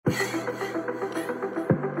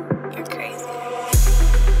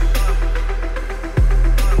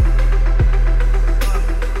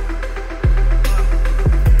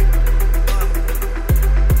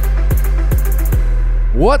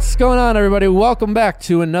What's going on, everybody? Welcome back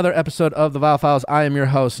to another episode of The Viall Files. I am your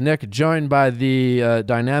host, Nick, joined by the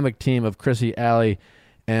dynamic team of Chrissy, Allie,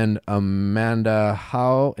 and Amanda.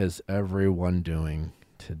 How is everyone doing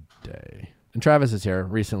today? And Travis is here,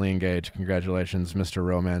 recently engaged. Congratulations, Mr.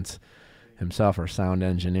 Romance himself, our sound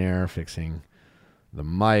engineer, fixing the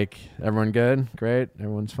mic. Everyone good? Great?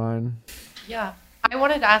 Everyone's fine? Yeah. I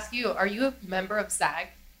wanted to ask you, are you a member of SAG?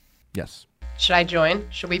 Yes. Should I join?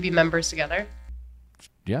 Should we be members together?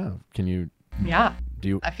 Yeah. Can you? Yeah. Do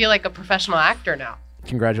you? I feel like a professional actor now.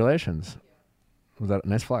 Congratulations. Was that a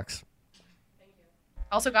nice flex? Thank you.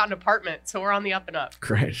 I also got an apartment, so we're on the up and up.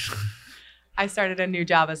 Great. I started a new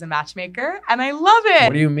job as a matchmaker, and I love it.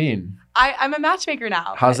 What do you mean? I'm a matchmaker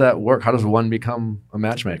now. How's that work? How does one become a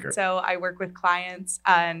matchmaker? So I work with clients,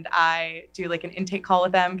 and I do like an intake call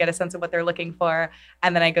with them, get a sense of what they're looking for,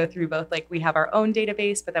 and then I go through both, like, we have our own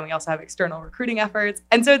database, but then we also have external recruiting efforts.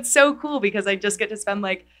 And so it's so cool because I just get to spend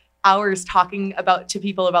like hours talking to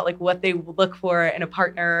people about like what they look for in a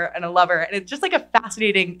partner and a lover. And it's just like a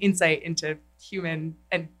fascinating insight into human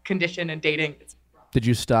and condition and dating. Did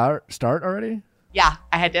you start already? Yeah,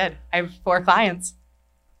 I did. I have 4 clients.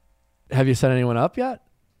 Have you set anyone up yet?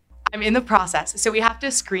 I'm in the process. So we have to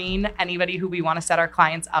screen anybody who we want to set our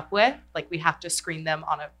clients up with. Like, we have to screen them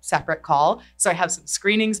on a separate call. So I have some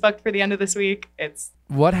screenings booked for the end of this week.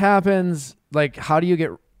 What happens? Like, how do you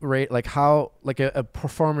get a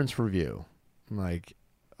performance review? Like,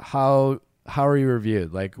 how are you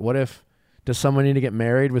reviewed? Like, what if, does someone need to get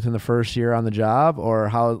married within the first year on the job, or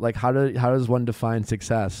how does one define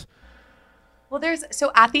success? Well,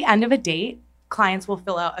 so at the end of a date, clients will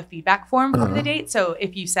fill out a feedback form for the date. So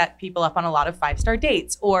if you set people up on a lot of 5-star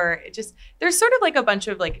dates, or there's sort of like a bunch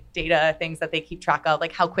of like data things that they keep track of,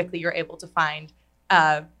 like how quickly you're able to find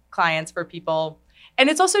clients for people. And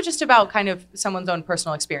it's also just about kind of someone's own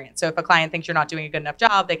personal experience. So if a client thinks you're not doing a good enough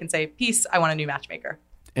job, they can say, peace, I want a new matchmaker.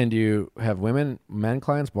 And do you have men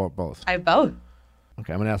clients, both? I have both.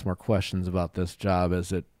 Okay, I'm going to ask more questions about this job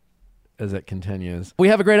as it continues. We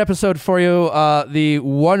have a great episode for you. The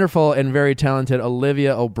wonderful and very talented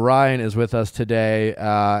Olivia O'Brien is with us today,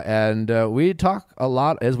 and we talk a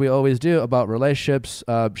lot, as we always do, about relationships.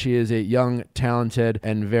 She is a young, talented,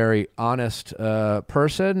 and very honest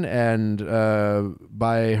person, and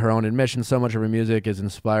by her own admission, so much of her music is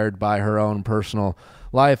inspired by her own personal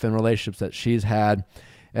life and relationships that she's had.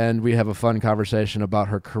 And we have a fun conversation about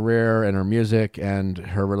her career and her music and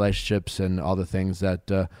her relationships and all the things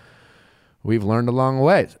that we've learned along the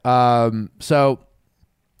way. So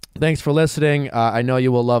thanks for listening. I know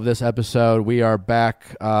you will love this episode. We are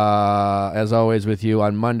back, as always, with you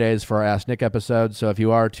on Mondays for our Ask Nick episode. So if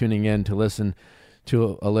you are tuning in to listen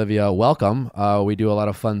to Olivia, welcome. We do a lot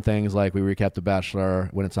of fun things, like we recap The Bachelor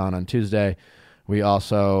when it's on Tuesday. We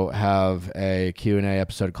also have a Q&A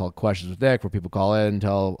episode called Questions with Nick, where people call in and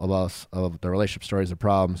tell us of their relationship stories or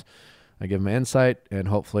problems. I give them insight and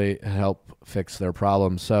hopefully help fix their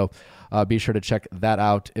problems. So be sure to check that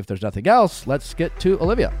out. If there's nothing else, let's get to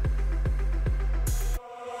Olivia.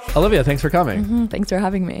 Olivia, thanks for coming. Mm-hmm. Thanks for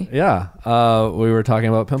having me. Yeah. We were talking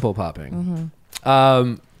about pimple popping.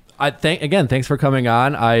 Mm-hmm. Thanks for coming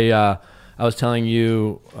on. I was telling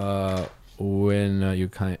you when you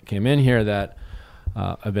came in here that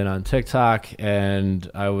I've been on TikTok, and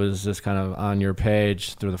I was just kind of on your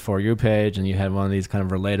page through the For You page, and you had one of these kind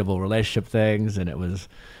of relatable relationship things, and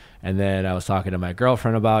then I was talking to my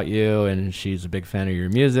girlfriend about you, and she's a big fan of your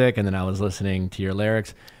music, and then I was listening to your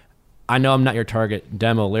lyrics. I know I'm not your target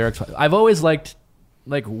demo lyrics. I've always liked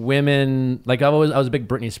like women, like I was a big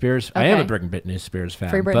Britney Spears. Okay. I am a big Britney Spears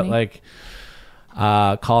fan. Free Britney. But like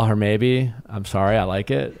Call Her Maybe. I'm sorry, I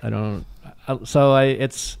like it.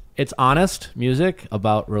 It's honest music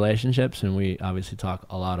about relationships, and we obviously talk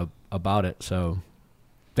a lot about it. So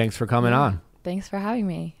thanks for coming on. Thanks for having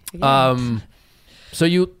me. Again. So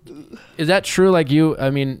is that true? Like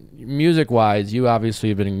music wise, you obviously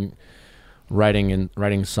have been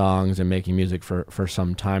writing songs and making music for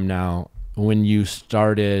some time now. When you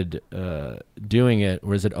started doing it,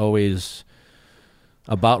 was it always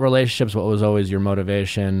about relationships? What was always your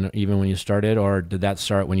motivation, even when you started, or did that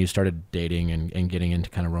start when you started dating and getting into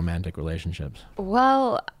kind of romantic relationships?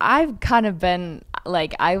 Well, I've kind of been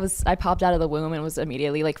like, I popped out of the womb and was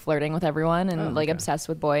immediately like flirting with everyone and obsessed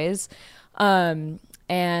with boys.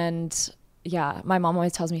 And yeah, my mom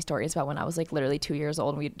always tells me stories about when I was like literally 2 years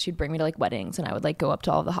old, and she'd bring me to like weddings, and I would like go up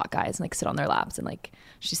to all of the hot guys and like sit on their laps, and like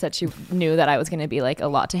she said she knew that I was going to be like a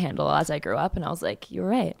lot to handle as I grew up, and I was like, you're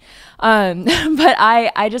right. But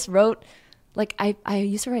I just wrote like I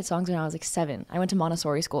used to write songs when I was like 7. I went to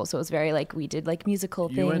Montessori school, so it was very like we did like musical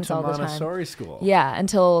You things went to all the time. Montessori school. Yeah,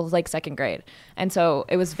 until like 2nd grade. And so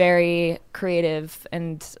it was very creative,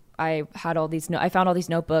 and I had all these I found all these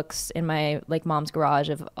notebooks in my like mom's garage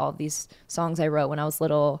of all these songs I wrote when I was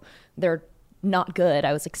little. They're not good.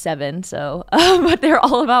 I was like 7, so but they're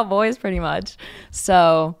all about boys pretty much.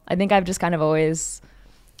 So I think I've just kind of always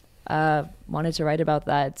wanted to write about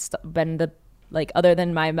that. It's been the like, other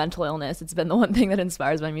than my mental illness, it's been the one thing that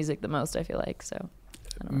inspires my music the most, I feel like. So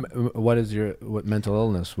I don't know. What mental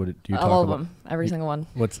illness? What do you talk about? All of them, every single one.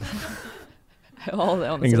 What's all the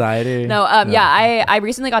illnesses. anxiety? No, yeah, I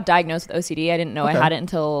recently got diagnosed with OCD. I didn't know I had it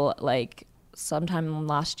until like sometime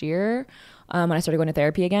last year when I started going to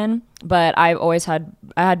therapy again. But I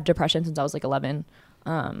had depression since I was like 11.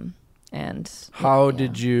 And how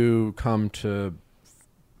did you come to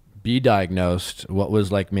be diagnosed? What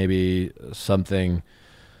was like maybe something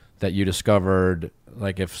that you discovered,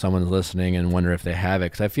 like if someone's listening and wonder if they have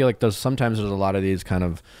it? Because I feel like sometimes there's a lot of these kind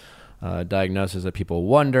of diagnoses that people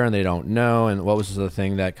wonder and they don't know. And what was the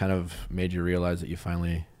thing that kind of made you realize that you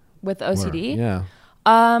finally with OCD? Yeah.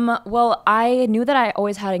 Well, I knew that I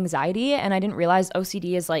always had anxiety, and I didn't realize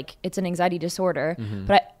OCD is like, it's an anxiety disorder,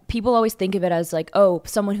 but people always think of it as like, oh,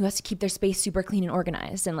 someone who has to keep their space super clean and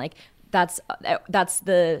organized. And like, that's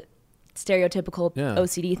the stereotypical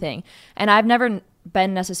OCD thing. And I've never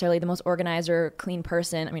been necessarily the most organized or clean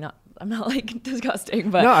person. I mean, I'm not like disgusting,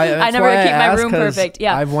 but I never keep my room perfect.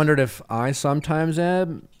 Yeah. I've wondered if I sometimes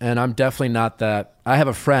am, and I'm definitely not that. I have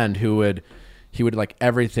a friend he would like,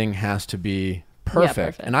 everything has to be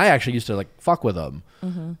perfect. And I actually used to like fuck with him.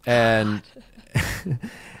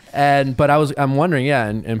 And but I'm wondering,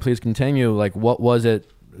 and please continue, like, what does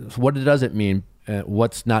it mean?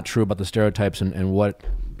 What's not true about the stereotypes, and what,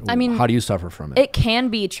 I mean, how do you suffer from it? It can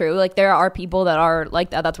be true. Like, there are people that are like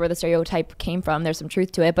that. That's where the stereotype came from. There's some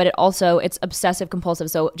truth to it, but it's obsessive compulsive.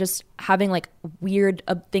 So just having like weird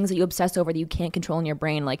things that you obsess over that you can't control in your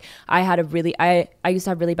brain. Like I used to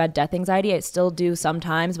have really bad death anxiety. I still do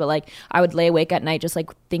sometimes, but like I would lay awake at night just like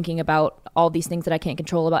thinking about all these things that I can't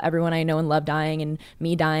control, about everyone I know and love dying and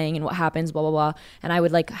me dying and what happens, blah, blah, blah. And I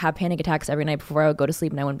would like have panic attacks every night before I would go to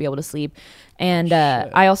sleep, and I wouldn't be able to sleep. And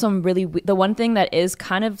I also am the one thing that is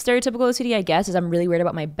kind of stereotypical OCD, I guess, is I'm really weird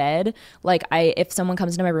about my bed. Like if someone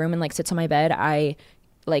comes into my room and like sits on my bed, I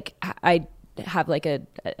have like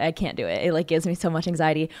I can't do it. It like gives me so much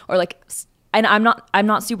anxiety. Or like, and I'm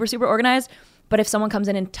not super, super organized, but if someone comes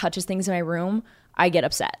in and touches things in my room, I get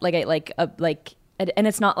upset. And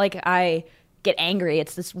it's not like I get angry.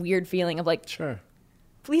 It's this weird feeling of like, sure,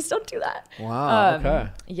 please don't do that. Wow. Okay.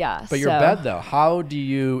 Yeah. But your bed though, how do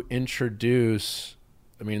you introduce,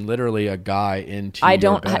 I mean, literally a guy into I your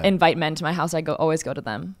don't bed? Invite men to my house. I always go to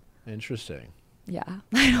them. Interesting. Yeah.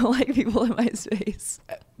 I don't like people in my space.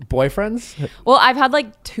 Boyfriends? Well, I've had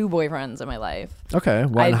like 2 boyfriends in my life. Okay.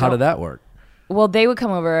 How did that work? Well, they would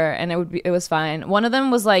come over and it was fine. One of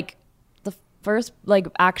them was like the first like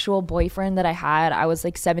actual boyfriend that I had. I was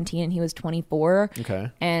like 17 and he was 24.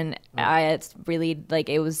 Okay. And it's really like,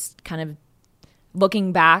 it was kind of,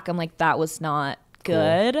 looking back, I'm like, that was not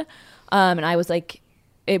good. Cool. And I was like,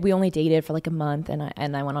 we only dated for like a month,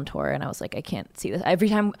 and I went on tour, and I was like, I can't see this. Every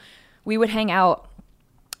time we would hang out,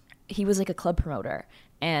 he was like a club promoter,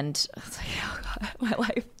 and I was like, oh God, my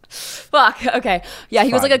life. Fuck. Okay. Yeah,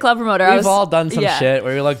 he was like a club promoter. We've all done some shit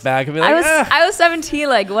where you look back and be like, I was 17,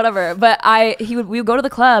 like whatever. But we would go to the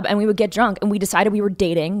club and we would get drunk, and we decided we were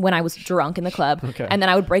dating when I was drunk in the club. Okay. And then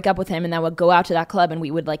I would break up with him, and then I would go out to that club, and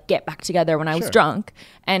we would like get back together when I was drunk.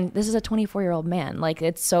 And this is a 24-year-old man. Like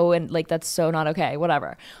that's so not okay.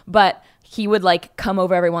 Whatever. But he would like come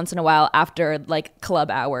over every once in a while after like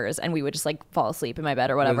club hours, and we would just like fall asleep in my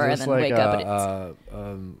bed or whatever, and then wake up.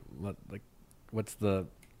 What's the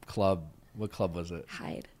club? What club was it?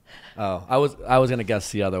 Hyde. Oh, I was gonna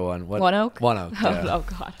guess the other one. One Oak. One Oak. Yeah. Oh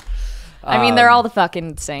God. I mean, they're all the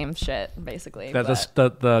fucking same shit, basically.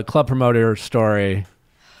 The club promoter story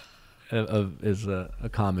is a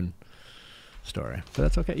common story, but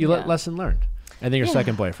that's okay. Lesson learned. And then your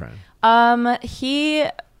second boyfriend.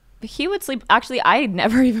 He would sleep. Actually, I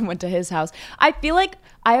never even went to his house. I feel like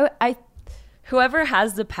I whoever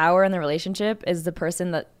has the power in the relationship is the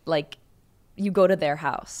person that like you go to their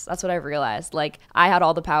house. That's what I've realized. Like I had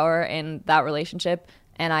all the power in that relationship,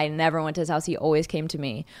 and I never went to his house. He always came to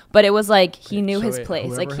me. But it was like he knew his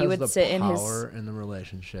place. Like he would sit in his power in the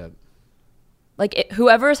relationship. Like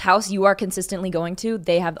whoever's house you are consistently going to,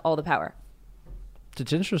 they have all the power.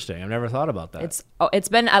 It's interesting. I've never thought about that. It's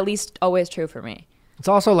been at least always true for me. It's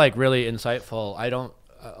also like really insightful.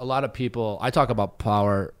 A lot of people, I talk about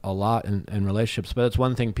power a lot in relationships, but it's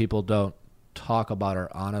one thing people don't talk about or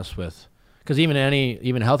honest with, because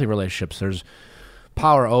even healthy relationships, there's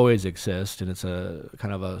power always exists, and it's a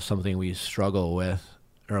kind of something we struggle with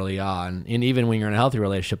early on. And even when you're in a healthy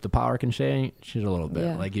relationship, the power can change a little bit.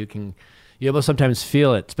 Yeah. Like you're able to sometimes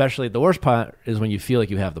feel it, especially the worst part is when you feel like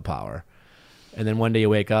you have the power. And then one day you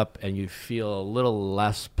wake up and you feel a little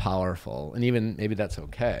less powerful. And even maybe that's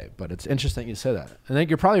okay. But it's interesting you say that. I think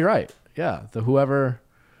you're probably right. Yeah. Whoever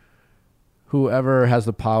has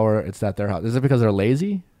the power, it's at their house. Is it because they're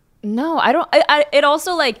lazy? No, I don't. It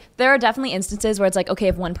also, like, there are definitely instances where it's like, okay,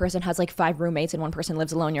 if one person has like 5 roommates and one person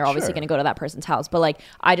lives alone, you're obviously going to go to that person's house. But like,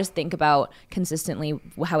 I just think about consistently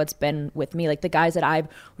how it's been with me. Like the guys that I've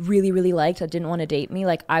really, really liked that didn't want to date me,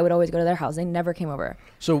 like I would always go to their house. They never came over.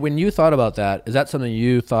 So when you thought about that, is that something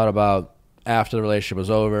you thought about after the relationship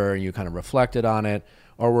was over and you kind of reflected on it?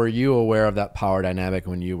 Or were you aware of that power dynamic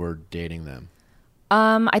when you were dating them?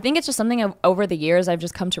 I think it's just something over the years I've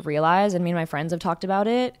just come to realize, and me and my friends have talked about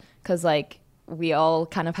it, because like we all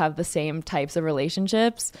kind of have the same types of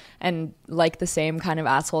relationships and like the same kind of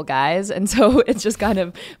asshole guys, and so it's just kind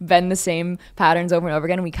of been the same patterns over and over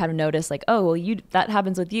again, and we kind of notice like, oh well, that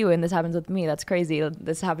happens with you and this happens with me, that's crazy,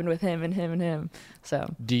 this happened with him and him and him. So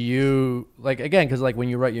do you, like, again, because like when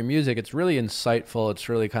you write your music, it's really insightful, it's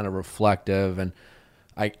really kind of reflective, and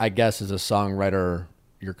I guess as a songwriter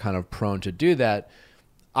you're kind of prone to do that.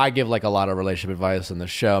 I give like a lot of relationship advice on the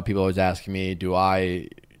show. People always ask me, do I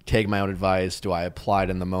take my own advice? Do I apply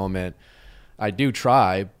it in the moment? I do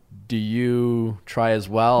try. Do you try as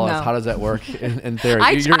well? No. How does that work in theory?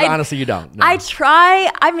 Honestly, you don't. No. I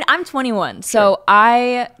try. I mean, I'm 21, so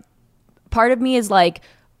part of me is like,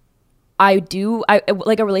 I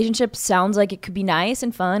like a relationship sounds like it could be nice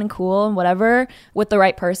and fun and cool and whatever with the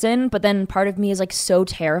right person, but then part of me is like so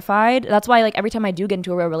terrified. That's why like every time I do get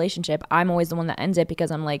into a real relationship, I'm always the one that ends it,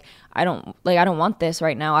 because I'm like, I don't want this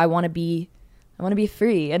right now. I want to be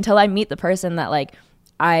free until I meet the person that like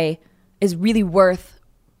is really worth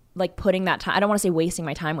like putting that time. I don't want to say wasting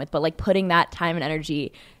my time with, but like putting that time and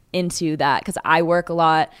energy into that, because I work a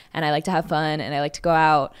lot and I like to have fun and I like to go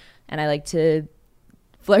out and I like to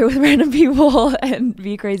flirt with random people and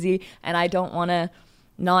be crazy, and I don't want to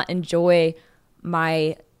not enjoy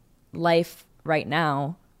my life right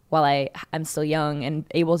now while I'm still young and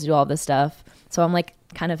able to do all this stuff. So I'm like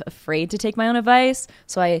kind of afraid to take my own advice,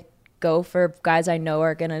 so I go for guys I know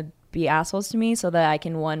are gonna be assholes to me, so that I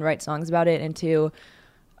can, 1, write songs about it, and 2,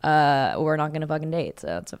 we're not gonna fucking date,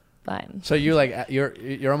 so it's fine. So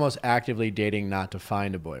you're almost actively dating not to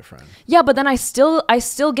find a boyfriend. Yeah, but then I still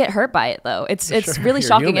get hurt by it though. It's Sure, really you're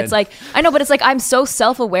shocking. human. It's like, I know, but it's like I'm so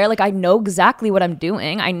self-aware. Like I know exactly what I'm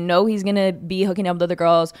doing. I know he's gonna be hooking up with other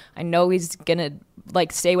girls. I know he's gonna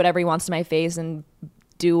like say whatever he wants to my face and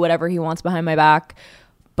do whatever he wants behind my back.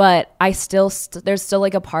 But I still there's still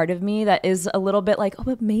like a part of me that is a little bit like, oh,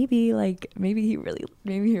 but maybe he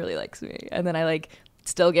really likes me, and then I like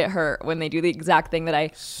still get hurt when they do the exact thing that I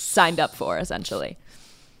signed up for, essentially.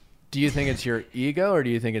 Do you think it's your ego, or do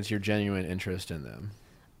you think it's your genuine interest in them?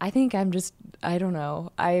 I think I don't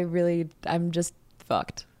know. I'm just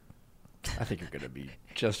fucked. I think you're going to be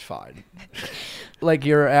just fine. Like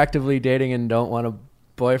you're actively dating and don't want a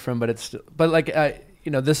boyfriend, but like,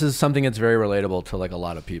 this is something that's very relatable to like a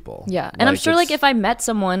lot of people. Yeah. And I'm sure like if I met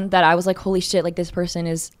someone that I was like, holy shit, like this person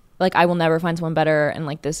is like, I will never find someone better, and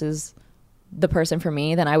like this is the person for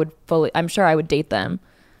me, then I'm sure I would date them,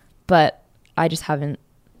 but I just haven't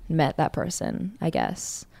met that person, I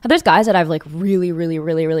guess. There's guys that I've like really, really,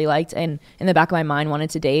 really, really liked and in the back of my mind wanted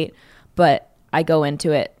to date, but I go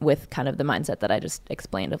into it with kind of the mindset that I just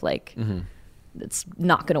explained of like, it's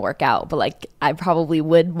not going to work out, but like I probably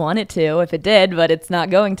would want it to if it did, but it's not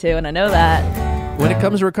going to, and I know that. When it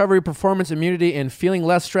comes to recovery, performance, immunity, and feeling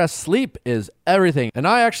less stressed, sleep is everything. And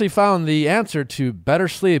I actually found the answer to better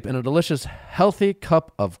sleep in a delicious, healthy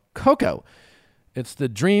cup of cocoa. It's the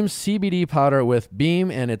Dream CBD powder with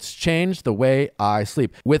Beam, and it's changed the way I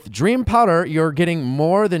sleep. With Dream powder, you're getting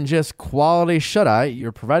more than just quality shut-eye.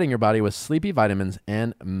 You're providing your body with sleepy vitamins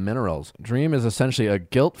and minerals. Dream is essentially a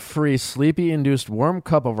guilt-free, sleepy-induced warm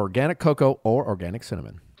cup of organic cocoa or organic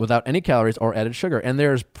cinnamon without any calories or added sugar. And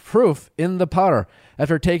there's proof in the powder.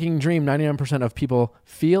 After taking Dream, 99% of people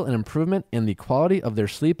feel an improvement in the quality of their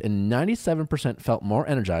sleep, and 97% felt more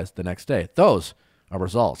energized the next day. Those are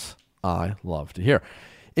results I love to hear.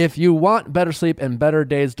 If you want better sleep and better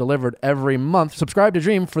days delivered every month, subscribe to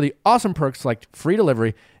Dream for the awesome perks like free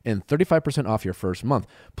delivery and 35% off your first month.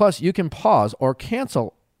 Plus, you can pause or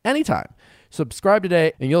cancel anytime. Subscribe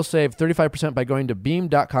today and you'll save 35% by going to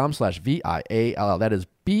beam.com/VIALL. That is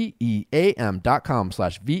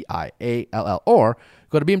BEAM.com/VIALL. Or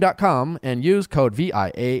go to beam.com and use code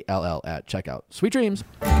VIALL at checkout. Sweet dreams.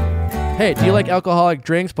 Hey, do you like alcoholic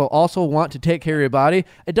drinks but also want to take care of your body?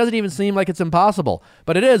 It doesn't even seem like it's impossible,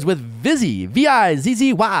 but it is with Vizzy,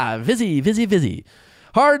 V-I-Z-Z-Y, Vizzy.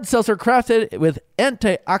 Hard seltzer crafted with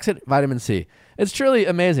antioxidant vitamin C. It's truly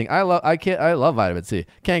amazing. I love vitamin C.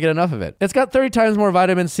 Can't get enough of it. It's got 30 times more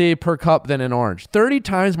vitamin C per cup than an orange. 30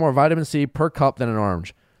 times more vitamin C per cup than an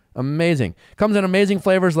orange. Amazing. Comes in amazing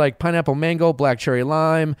flavors like pineapple mango, black cherry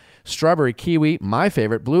lime, strawberry kiwi, my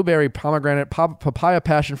favorite, blueberry pomegranate, papaya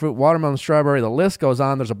passion fruit, watermelon strawberry. The list goes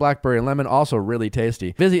on. There's a blackberry and lemon, also really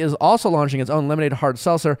tasty. Vizzy is also launching its own lemonade hard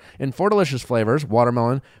seltzer in 4 delicious flavors,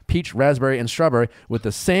 watermelon, peach, raspberry, and strawberry, with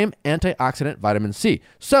the same antioxidant vitamin C.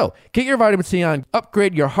 So get your vitamin C on.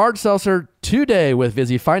 Upgrade your hard seltzer today with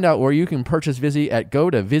Vizzy. Find out where you can purchase Vizzy at go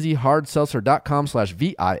to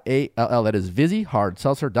VizzyHardSeltzer.com/VIALL. That is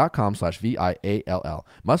VizzyHardSeltzer.com/VIALL.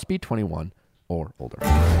 Must be 21 or older.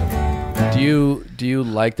 Do you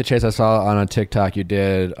like the chase I saw on a TikTok you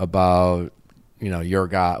did about, your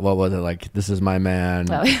guy? What was it, like, this is my man?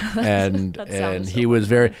 Oh, yeah. and he was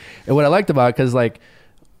very, and what I liked about it, because like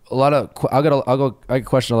a lot of, I get a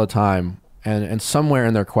question all the time, and somewhere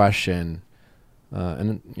in their question,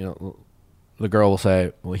 the girl will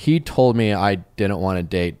say, well, he told me I didn't want to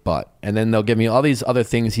date, but, and then they'll give me all these other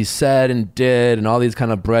things he said and did and all these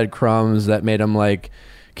kind of breadcrumbs that made him like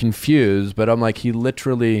confused. But I'm like, he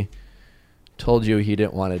literally told you he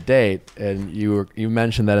didn't want to date, and you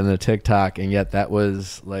mentioned that in the TikTok, and yet that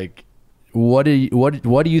was like, what do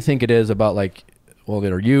you think it is about, like, well,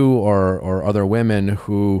 either you or other women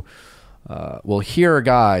who will hear a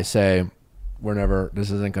guy say,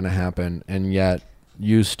 this isn't going to happen, and yet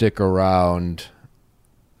you stick around?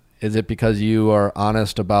 Is it because you are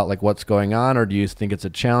honest about like what's going on, or do you think it's a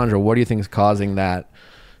challenge, or what do you think is causing that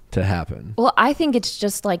to happen? Well, I think it's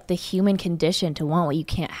just like the human condition to want what you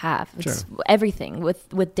can't have. It's everything with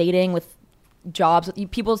dating, with jobs.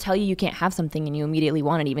 People tell you can't have something and you immediately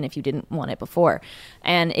want it, even if you didn't want it before.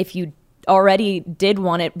 And if you already did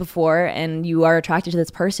want it before and you are attracted to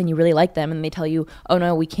this person, you really like them, and they tell you, oh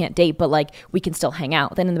no, we can't date, but like we can still hang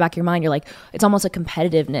out, then in the back of your mind you're like, it's almost a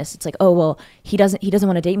competitiveness. It's like, oh well, he doesn't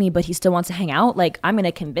want to date me, but he still wants to hang out, like I'm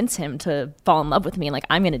gonna convince him to fall in love with me, and like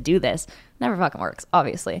I'm gonna do this. Never fucking works,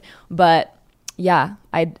 obviously, but yeah,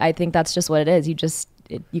 I think that's just what it is. You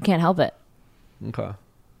can't help it. Okay.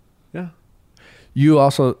 Yeah. You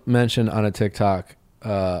also mentioned on a TikTok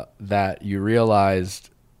that you realized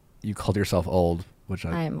you called yourself old, which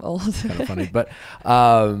I am old. Kind of funny, but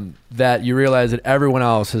that you realize that everyone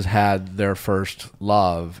else has had their first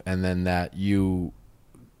love, and then that you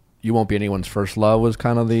won't be anyone's first love was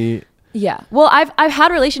kind of the. Yeah. Well, I've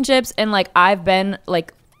had relationships, and like I've been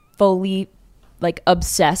like fully like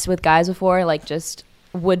obsessed with guys before, like just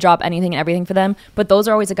would drop anything and everything for them. But those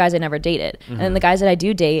are always the guys I never dated. Mm-hmm. And then the guys that I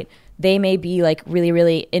do date, they may be like really,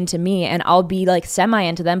 really into me, and I'll be like semi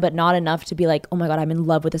into them, but not enough to be like, oh my God, I'm in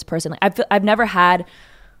love with this person. Like I've never had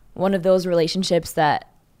one of those relationships that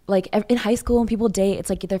like in high school when people date, it's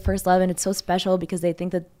like their first love, and it's so special because they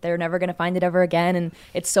think that they're never going to find it ever again. And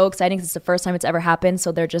it's so exciting because it's the first time it's ever happened.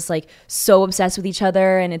 So they're just like so obsessed with each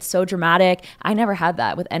other, and it's so dramatic. I never had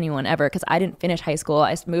that with anyone ever because I didn't finish high school.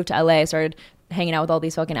 I moved to LA, started hanging out with all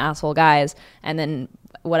these fucking asshole guys, and then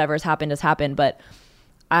whatever's happened has happened. But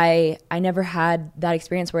I never had that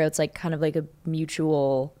experience where it's like kind of like a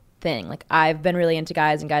mutual thing. Like I've been really into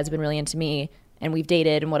guys and guys have been really into me, and we've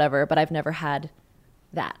dated and whatever, but I've never had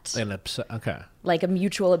that. Okay. Like a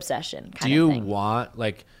mutual obsession kind of thing. Do you want,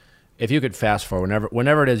 like, if you could fast forward,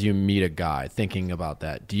 whenever it is you meet a guy, thinking about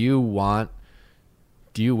that, do you wish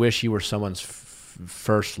you were someone's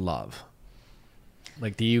first love?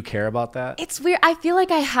 Like, do you care about that? It's weird. I feel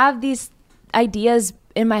like I have these ideas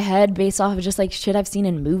in my head based off of just like shit I've seen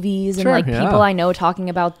in movies and people I know talking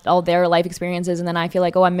about all their life experiences, and then I feel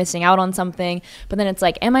like, oh, I'm missing out on something. But then it's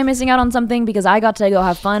like, am I missing out on something because I got to go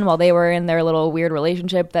have fun while they were in their little weird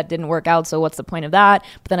relationship that didn't work out, so what's the point of that?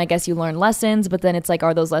 But then I guess you learn lessons, but then it's like,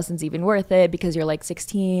 are those lessons even worth it because you're like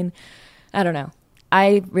 16? I don't know.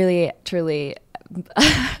 I really truly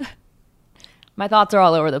my thoughts are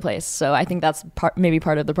all over the place, so I think that's maybe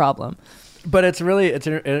part of the problem. But it's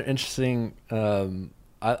an interesting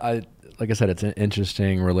like I said, it's an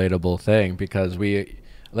interesting, relatable thing because I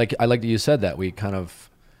like that you said that we kind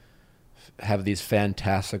of have these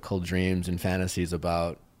fantastical dreams and fantasies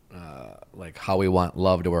about like how we want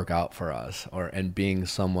love to work out for us, and being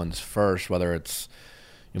someone's first, whether it's,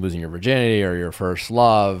 you're losing your virginity or your first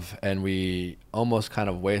love, and we almost kind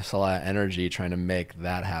of waste a lot of energy trying to make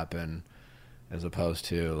that happen as opposed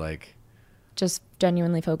to like Just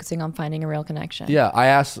genuinely focusing on finding a real connection. Yeah, I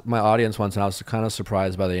asked my audience once, and I was kind of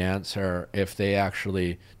surprised by the answer. If they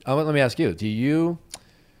actually, let me ask you: do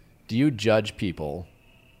you judge people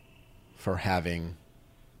for having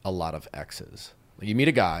a lot of exes? Like you meet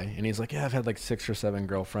a guy, and he's like, "Yeah, I've had like 6 or 7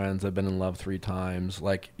 girlfriends. I've been in love 3 times."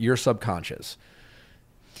 Like your subconscious.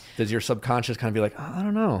 Does your subconscious kind of be like, oh, I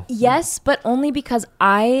don't know? Yes, but only because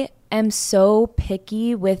I am so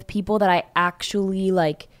picky with people that I actually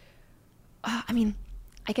like. I mean,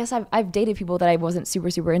 I guess I've dated people that I wasn't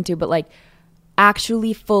super into, but like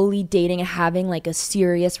actually fully dating and having like a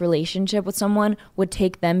serious relationship with someone would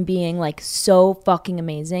take them being like so fucking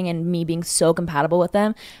amazing and me being so compatible with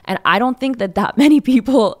them. And I don't think that many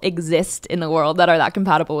people exist in the world that are that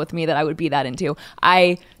compatible with me that I would be that into.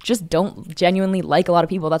 I just don't genuinely like a lot of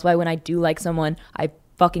people. That's why when I do like someone, I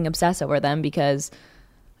fucking obsess over them because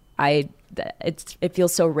it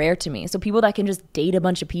feels so rare to me. So people that can just date a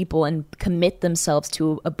bunch of people and commit themselves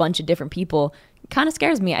to a bunch of different people kind of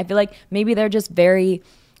scares me. I feel like maybe they're just very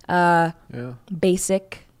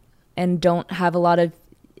basic and don't have a lot of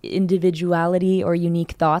individuality or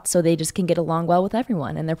unique thoughts, so they just can get along well with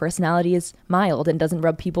everyone, and their personality is mild and doesn't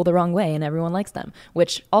rub people the wrong way, and everyone likes them,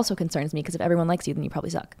 which also concerns me because if everyone likes you, then you probably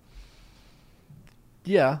suck.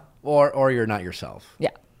 Yeah, or you're not yourself.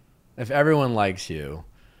 Yeah. If everyone likes you,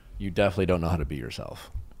 you definitely don't know how to be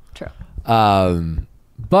yourself. True.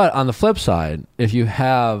 But on the flip side, if you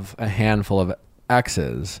have a handful of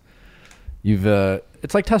exes,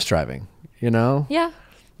 it's like test driving, you know? Yeah.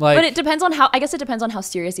 Like, but it depends on I guess it depends on how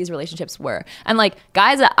serious these relationships were. And like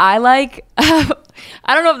guys that I like, I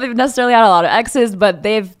don't know if they've necessarily had a lot of exes, but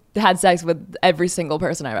they've had sex with every single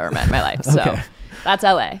person I've ever met in my life. So Okay. That's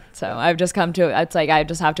LA. So I've just it's like I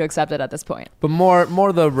just have to accept it at this point. But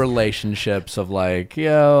more the relationships of like,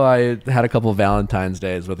 I had a couple Valentine's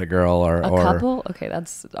days with a girl or couple? Okay,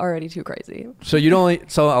 that's already too crazy. So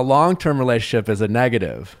a long-term relationship is a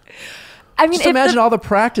negative. I mean, just imagine all the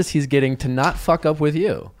practice he's getting to not fuck up with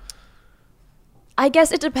you. I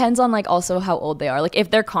guess it depends on like also how old they are. Like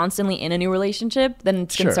if they're constantly in a new relationship, then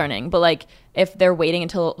it's concerning. But like if they're waiting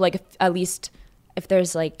until like at least if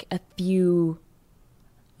there's like a few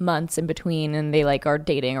months in between and they like are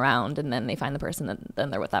dating around and then they find the person, then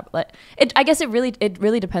they're with that. But I guess it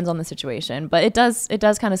really depends on the situation. But it does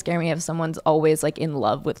kind of scare me if someone's always like in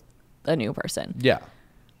love with a new person. Yeah,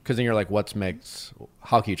 because then you're like,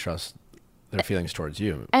 how can you trust their feelings towards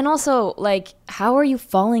you? And also, like, how are you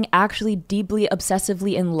falling actually deeply,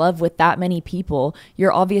 obsessively in love with that many people?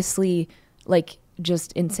 You're obviously like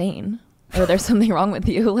just insane. Or there's something wrong with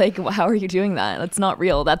you. Like, how are you doing that? That's not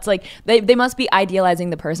real. That's like, they must be idealizing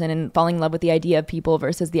the person and falling in love with the idea of people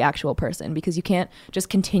versus the actual person, because you can't just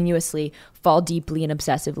continuously fall deeply and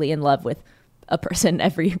obsessively in love with a person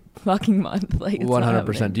every fucking month. Like,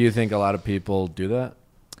 100%. Do you think a lot of people do that?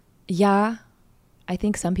 Yeah, I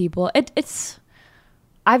think some people.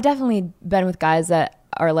 I've definitely been with guys that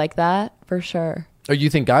are like that, for sure. Or you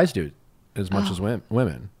think guys do as much as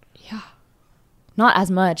women? Yeah. Not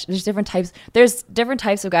as much. There's different types. There's different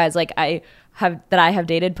types of guys like I have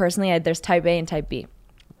dated personally. There's type A and type B.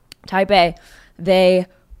 Type A, they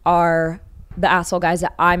are the asshole guys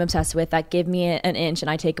that I'm obsessed with, that give me an inch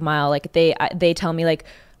and I take a mile. Like they tell me like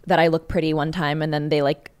that I look pretty one time and then they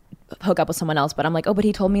like hook up with someone else, but I'm like, oh, but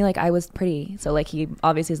he told me like I was pretty, so like he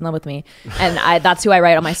obviously is in love with me, and that's who I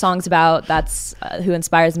write all my songs about. That's who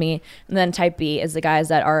inspires me. And then type B is the guys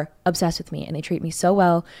that are obsessed with me and they treat me so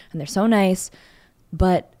well and they're so nice,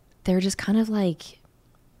 but they're just kind of like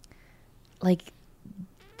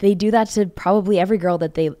they do that to probably every girl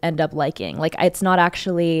that they end up liking. Like it's not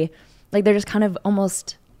actually like, they're just kind of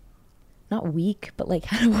almost not weak, but like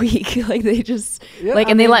kind of weak. Like they just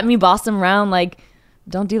they let me boss them around. Like,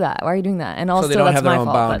 don't do that. Why are you doing that? And also, so they don't that's have their my own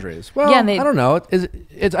fault, boundaries. Well, yeah, I don't know.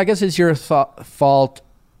 I guess it's your fault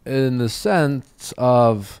in the sense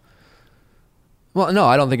of. Well, no,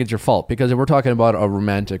 I don't think it's your fault, because if we're talking about a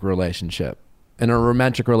romantic relationship, in a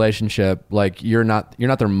romantic relationship, like you're not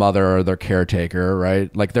their mother or their caretaker,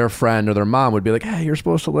 right? Like their friend or their mom would be like, hey, you're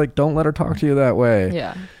supposed to like, don't let her talk to you that way.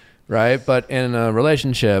 Yeah. Right. But in a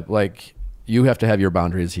relationship, like you have to have your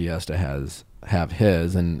boundaries. He has to have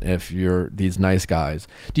his. And if you're these nice guys,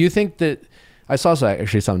 do you think that I saw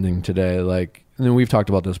actually something today, like, and we've talked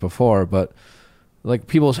about this before, but like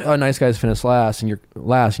people say, oh, nice guys finish last and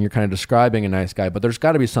you're kind of describing a nice guy, but there's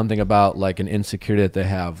got to be something about like an insecurity that they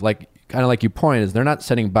have, like kind of like you point is they're not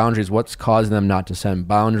setting boundaries. What's causing them not to set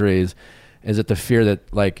boundaries? Is it the fear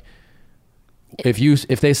that like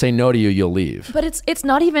if they say no to you, you'll leave. But it's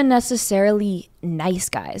not even necessarily nice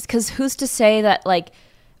guys, because who's to say that, like,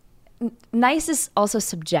 nice is also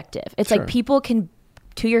subjective. It's Sure. like people can,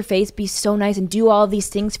 to your face, be so nice and do all these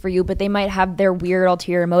things for you, but they might have their weird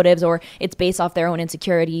ulterior motives, or it's based off their own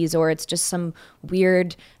insecurities, or it's just some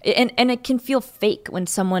weird, and it can feel fake when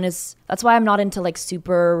someone is. That's why I'm not into like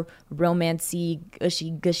super romancy,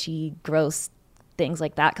 gushy, gross things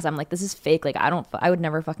like that, because I'm like, this is fake. Like, I would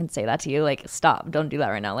never fucking say that to you. Like, stop, don't do that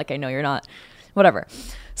right now. Like, I know you're not, whatever.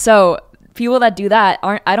 So people that do that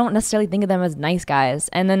I don't necessarily think of them as nice guys.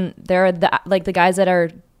 And then there are the guys that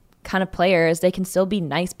are kind of players. They can still be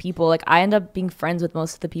nice people. Like, I end up being friends with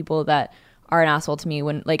most of the people that are an asshole to me,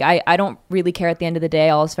 when like I don't really care at the end of the day.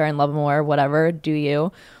 All is fair in love and war, whatever, do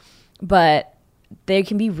you. But they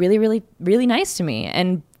can be really, really, really nice to me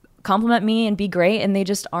and compliment me and be great, and they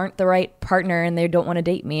just aren't the right partner, and they don't want to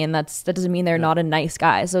date me, and that doesn't mean they're not a nice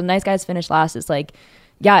guy. So nice guys finish last. It's like,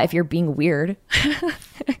 yeah, if you're being weird.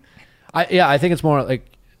 I think it's more like,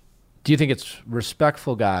 do you think it's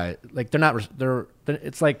respectful guy? Like,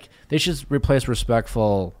 it's like they should replace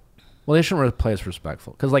respectful. Well, they shouldn't replace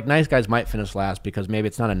respectful, because like nice guys might finish last because maybe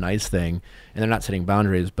it's not a nice thing and they're not setting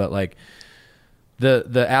boundaries. But like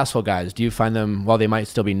the asshole guys, do you find them, while they might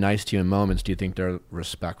still be nice to you in moments, do you think they're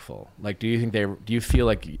respectful? Like, do you feel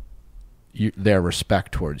like their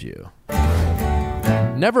respect towards you?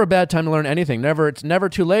 Never a bad time to learn anything. It's never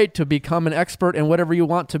too late to become an expert in whatever you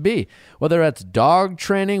want to be. Whether that's dog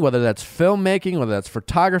training, whether that's filmmaking, whether that's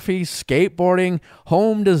photography, skateboarding,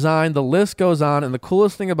 home design, the list goes on. And the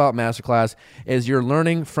coolest thing about Masterclass is you're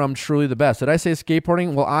learning from truly the best. Did I say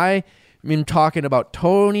skateboarding? Well, I mean, talking about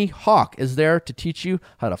Tony Hawk is there to teach you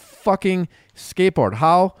how to fucking skateboard.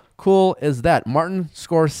 How cool is that? Martin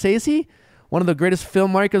Scorsese, one of the greatest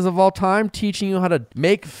filmmakers of all time, teaching you how to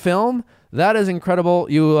make film. That is incredible.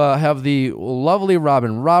 You have the lovely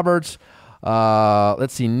Robin Roberts.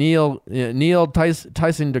 Let's see, Neil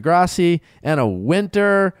Tyson DeGrassi, Anna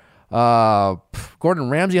Winter, Gordon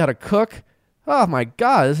Ramsay, how to cook. Oh my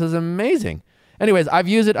God, this is amazing. Anyways, I've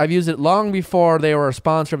used it long before they were a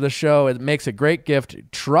sponsor of the show. It makes a great gift.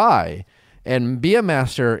 Try and be a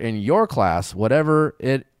master in your class, whatever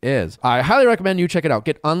it is. I highly recommend you check it out.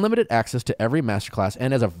 Get unlimited access to every masterclass,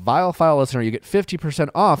 and as a Vile File listener, you get 50%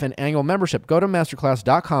 off an annual membership. Go to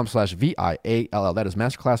masterclass.com/VIALL. That is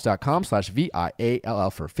masterclass.com/VIALL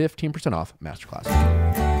for 15% off Masterclass.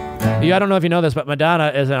 Yeah, I don't know if you know this, but Madonna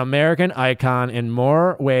is an American icon in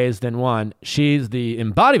more ways than one. She's the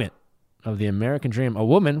embodiment of the American dream, a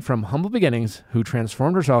woman from humble beginnings who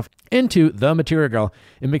transformed herself into the Material Girl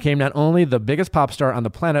and became not only the biggest pop star on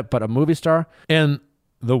the planet, but a movie star and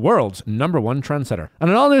the world's #1 trendsetter. On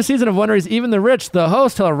an all-new season of Wondery's Even the Rich, the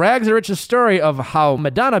hosts tell a rags to riches story of how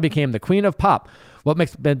Madonna became the queen of pop. What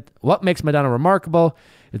makes Madonna remarkable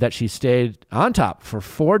is that she stayed on top for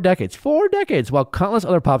 4 decades, while countless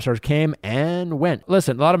other pop stars came and went.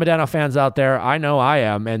 Listen, a lot of Madonna fans out there, I know I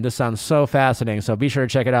am, and this sounds so fascinating, so be sure to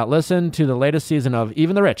check it out. Listen to the latest season of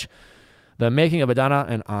Even the Rich, The Making of Madonna,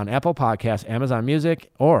 and on Apple Podcasts, Amazon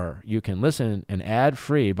Music, or you can listen and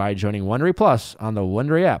ad-free by joining Wondery Plus on the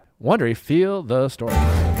Wondery app. Wondery, feel the story.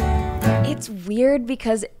 It's weird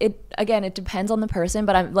because it depends on the person,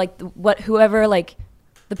 but I'm like, whoever, like,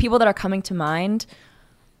 the people that are coming to mind,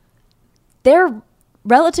 they're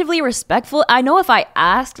relatively respectful. I know if I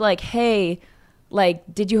asked, like, hey, like,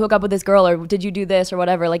 did you hook up with this girl, or did you do this or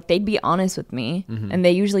whatever, like, they'd be honest with me, and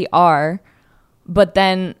they usually are. But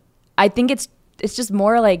then I think it's just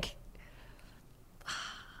more like,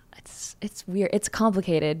 it's weird. It's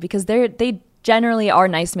complicated because they generally are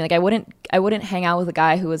nice to me. Like, I wouldn't hang out with a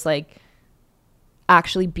guy who was like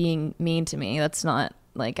actually being mean to me. That's not,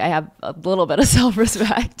 like, I have a little bit of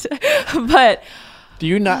self-respect, but. Do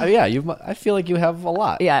you not? Yeah, I feel like you have a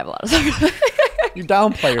lot. Yeah, I have a lot of self-respect. You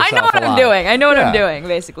downplay yourself. I know what I'm doing. I know what I'm doing,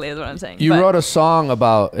 basically, is what I'm saying. You wrote a song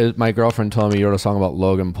about, my girlfriend told me you wrote a song about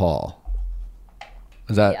Logan Paul.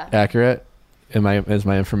 Is that accurate? Is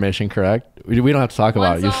my information correct? We don't have to talk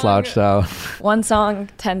about it. You slouched out. 1 song,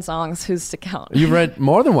 10 songs. Who's to count? You read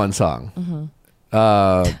more than 1 song.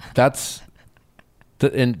 And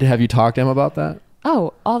have you talked to him about that?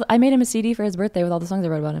 Oh, I made him a CD for his birthday with all the songs I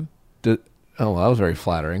wrote about him. Well, that was very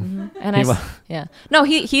flattering. And no,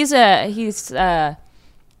 he's has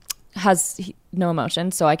no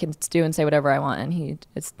emotion, so I can do and say whatever I want, and he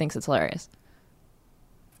thinks it's hilarious.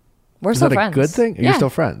 We're still friends. Is that a good thing? You're still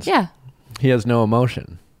friends? Yeah. He has no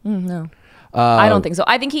emotion. No. I don't think so.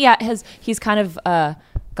 I think he's kind of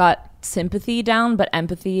got sympathy down, but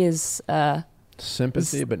empathy is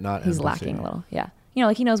sympathy, but not he's empathy. lacking a little. Yeah. You know,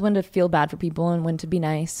 like, he knows when to feel bad for people and when to be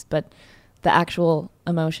nice, but the actual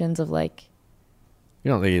emotions of, like,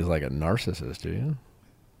 You don't think he's like a narcissist, do you?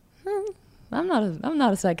 I'm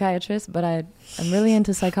not a psychiatrist, but I'm really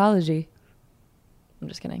into psychology. I'm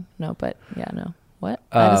just kidding. No, but yeah, no. What?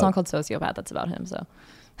 I have a song called Sociopath that's about him, so.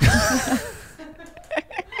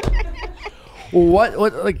 What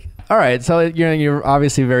like, all right, so you're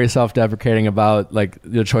obviously very self-deprecating about like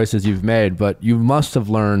the choices you've made, but you must have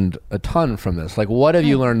learned a ton from this. Like, what have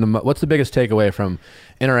you learned? What's the biggest takeaway from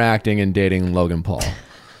interacting and dating Logan Paul?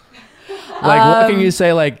 Like, what can you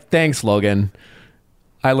say? Like, thanks, Logan.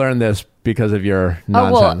 I learned this because of your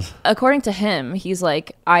nonsense. Well, according to him, he's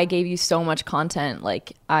like, I gave you so much content.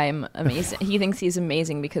 Like, I'm amazing. He thinks he's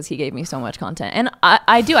amazing because he gave me so much content. And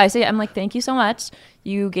I do. I'm like, thank you so much.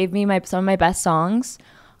 You gave me some of my best songs.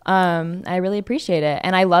 I really appreciate it.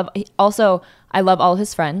 And I love all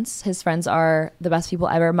his friends. His friends are the best people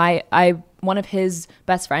ever. One of his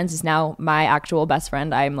best friends is now my actual best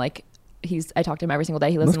friend. I'm like, I talk to him every single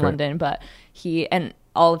day. He lives in London, but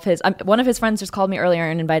one of his friends just called me earlier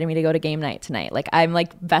and invited me to go to game night tonight. Like, I'm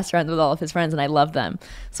like best friends with all of his friends and I love them.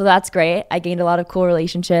 So that's great. I gained a lot of cool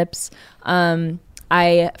relationships.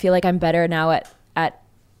 I feel like I'm better now at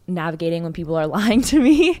navigating when people are lying to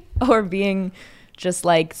me or being just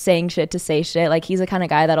like saying shit to say shit. Like, he's the kind of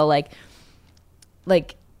guy that'll like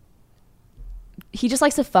he just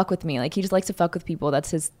likes to fuck with me. Like, he just likes to fuck with people.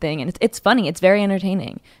 That's his thing. And it's funny. It's very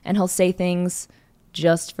entertaining. And he'll say things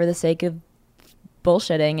just for the sake of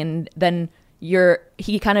bullshitting. And then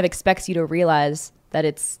he kind of expects you to realize that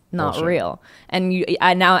it's not bullshit. Real. And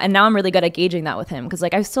now I'm really good at gauging that with him. Cause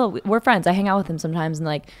like, we're friends. I hang out with him sometimes and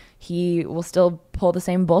like, he will still pull the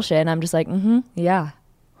same bullshit. And I'm just like, yeah,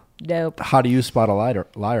 dope. How do you spot a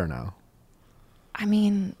liar now? I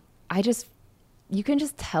mean, you can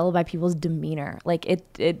just tell by people's demeanor. Like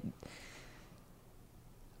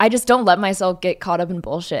I just don't let myself get caught up in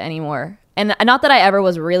bullshit anymore. And not that I ever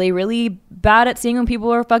was really, really bad at seeing when people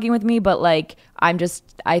were fucking with me, but like, I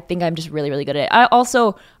think I'm just really, really good at it.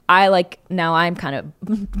 I like, now I'm kind of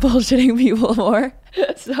bullshitting people more.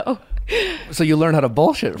 So you learned how to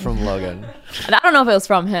bullshit from Logan. I don't know if it was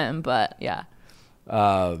from him, but yeah.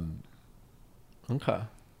 Okay.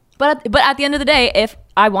 But at the end of the day, if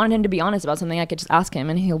I wanted him to be honest about something, I could just ask him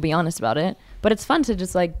and he'll be honest about it. But it's fun to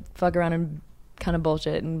just like fuck around and kind of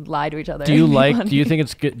bullshit and lie to each other. Do you think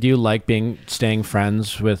it's good? Do you like staying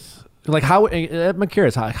friends with, like, how, I'm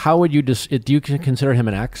curious, how would you do you consider him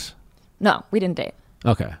an ex? No, we didn't date.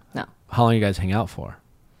 Okay. No. How long you guys hang out for?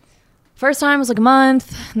 First time was like a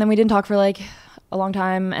month, and then we didn't talk for like a long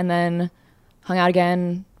time, and then hung out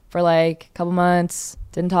again for like a couple months,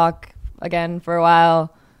 didn't talk again for a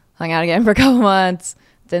while, hung out again for a couple months,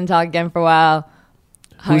 didn't talk again for a while,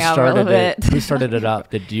 hung out for a little bit. Who started it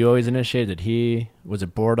up? Did you always initiate? Was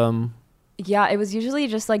it boredom? Yeah, it was usually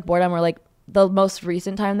just like boredom, or like the most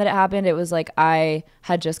recent time that it happened, it was like I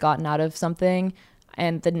had just gotten out of something,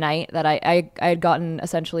 and the night that I had gotten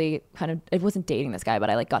essentially kind of, it wasn't dating this guy, but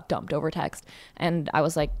I like got dumped over text, and I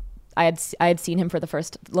was like, I had seen him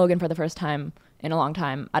Logan for the first time in a long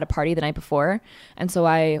time at a party the night before, and so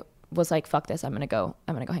I was like, fuck this, I'm gonna go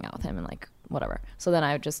hang out with him and like whatever. So then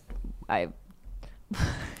I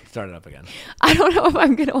started up again. I don't know if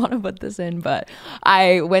I'm gonna want to put this in, but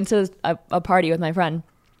I went to a party with my friend,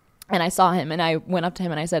 and I saw him, and I went up to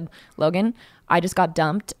him and I said, Logan, I just got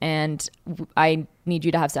dumped and I need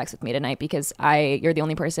you to have sex with me tonight because you're the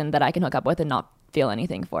only person that I can hook up with and not feel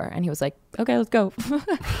anything for. And he was like, okay, let's go.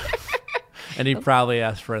 And he probably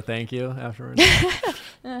asked for a thank you afterwards.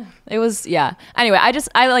 It was, yeah. Anyway,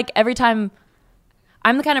 I like, every time,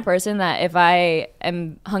 I'm the kind of person that if I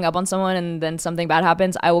am hung up on someone and then something bad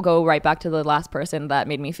happens, I will go right back to the last person that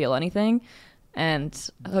made me feel anything and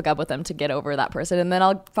hook up with them to get over that person, and then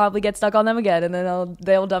I'll probably get stuck on them again, and then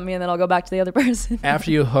they'll dump me, and then I'll go back to the other person. After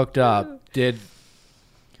you hooked up, did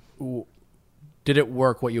it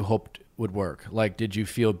work what you hoped would work? Like, did you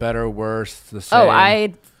feel better, worse, the same? Oh,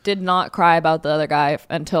 I did not cry about the other guy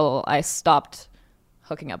until I stopped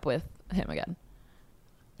hooking up with him again.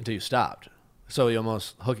 Until you stopped. So you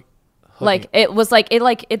almost hooking. Like, it was like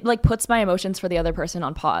it puts my emotions for the other person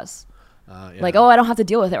on pause. Yeah. Like, oh, I don't have to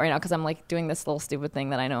deal with it right now because I'm like doing this little stupid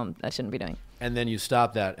thing that I know I shouldn't be doing. And then you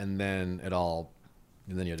stopped that, and then you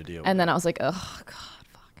had to deal with it. And then I was like, oh god,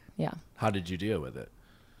 fuck. Yeah. How did you deal with it?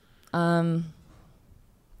 I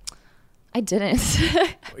didn't.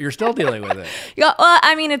 You're still dealing with it. Yeah. Well,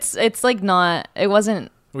 I mean, it's like not. It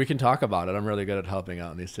wasn't. We can talk about it. I'm really good at helping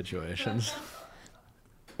out in these situations.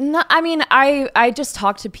 No, I mean, I just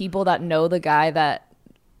talk to people that know the guy that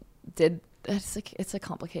did. It's a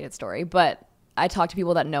complicated story, but I talk to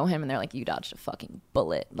people that know him and they're like, you dodged a fucking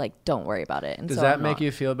bullet. Like, don't worry about it. And does so that I'm make not.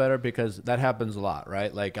 you feel better? Because that happens a lot,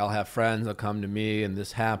 right? Like I'll have friends that come to me and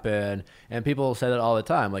this happened, and people say that all the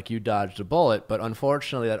time, like you dodged a bullet. But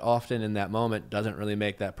unfortunately, that often in that moment doesn't really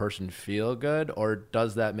make that person feel good. Or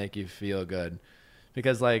does that make you feel good?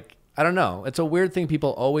 Because like, I don't know. It's a weird thing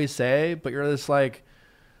people always say, but you're just like,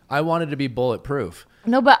 I wanted to be bulletproof.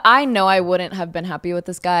 No, but I know I wouldn't have been happy with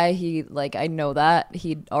this guy. I know that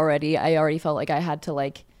I already felt like I had to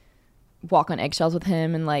like walk on eggshells with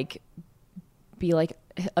him and like be like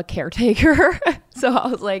a caretaker. So I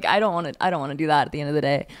was like, I don't want to do that at the end of the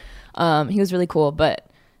day. He was really cool, but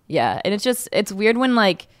yeah. And it's weird when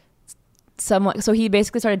like so he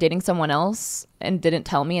basically started dating someone else and didn't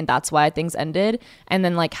tell me, and that's why things ended. And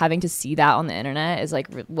then like having to see that on the internet is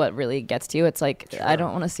like what really gets to you. It's like, sure. I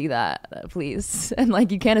don't want to see that, please. And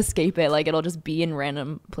like you can't escape it. Like it'll just be in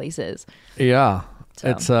random places. Yeah.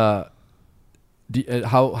 So. It's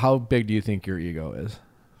how big do you think your ego is?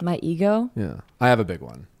 My ego? Yeah, I have a big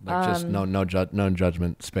one. Like just no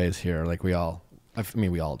judgment space here. Like we all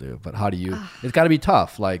do. But how do you? It's got to be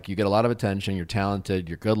tough. Like you get a lot of attention. You're talented.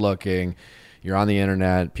 You're good looking. You're on the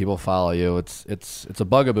internet. People follow you. It's a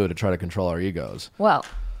bugaboo to try to control our egos. Well,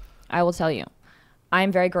 I will tell you,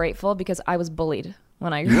 I'm very grateful because I was bullied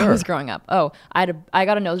when I was growing up. Oh, I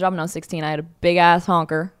got a nose job when I was 16. I had a big ass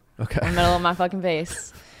honker in the middle of my fucking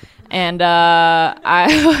face, and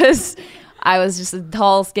I was just a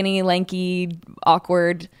tall, skinny, lanky,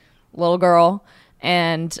 awkward little girl,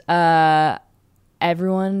 and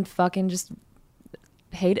everyone fucking just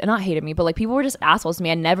not hated me, but like people were just assholes to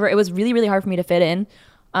me. It was really, really hard for me to fit in.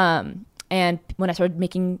 And when I started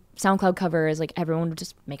making SoundCloud covers, like everyone would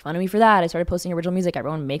just make fun of me for that. I started posting original music.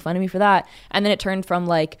 Everyone would make fun of me for that. And then it turned from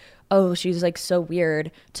like, oh, she's like so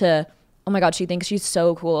weird to, oh my God, she thinks she's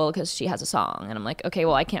so cool because she has a song. And I'm like, okay,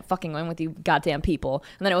 well, I can't fucking win with you goddamn people.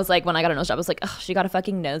 And then it was like, when I got a nose job, I was like, oh, she got a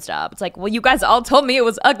fucking nose job. It's like, well, you guys all told me it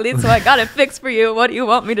was ugly, so I got it fixed for you. What do you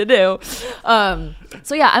want me to do?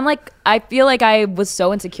 So yeah, I'm like, I feel like I was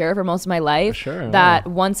so insecure for most of my life that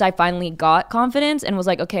once I finally got confidence and was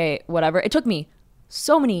like, okay, whatever. It took me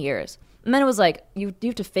so many years. And then it was like, you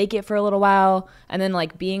have to fake it for a little while. And then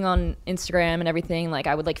like being on Instagram and everything, like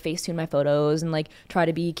I would like Facetune my photos and like try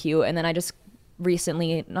to be cute. And then I just in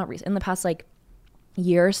the past like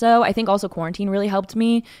year or so, I think also quarantine really helped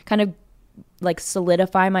me kind of like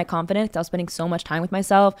solidify my confidence. I was spending so much time with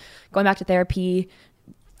myself, going back to therapy,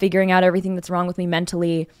 figuring out everything that's wrong with me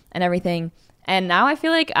mentally and everything. And now I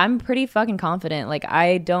feel like I'm pretty fucking confident. Like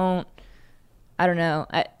I don't know.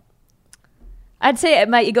 I'd say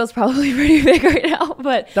my ego's probably pretty big right now,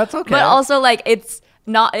 but that's okay. But also like it's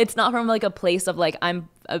not from like a place of like I'm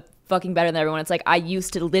fucking better than everyone. It's like I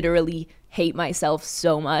used to literally hate myself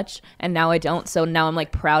so much and now I don't. So now I'm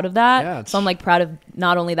like proud of that. Yeah, so I'm like proud of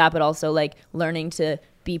not only that, but also like learning to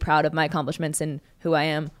be proud of my accomplishments and who I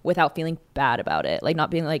am without feeling bad about it. Like not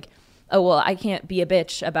being like, oh, well, I can't be a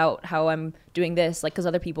bitch about how I'm doing this, like, because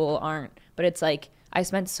other people aren't. But it's like I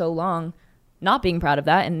spent so long not being proud of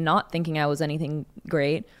that and not thinking I was anything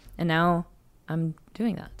great, and now I'm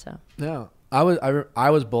doing that. So yeah, I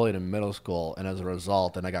was bullied in middle school, and as a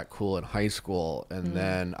result, and I got cool in high school, and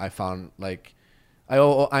then I found like I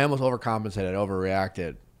almost overcompensated,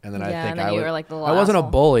 overreacted, and then I were like I wasn't a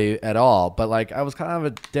bully at all, but like I was kind of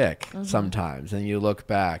a dick sometimes, and you look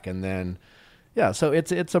back, and then yeah, so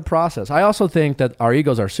it's a process. I also think that our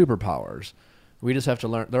egos are superpowers. We just have to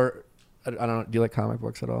learn. I don't know. Do you like comic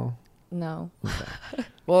books at all? No. Okay.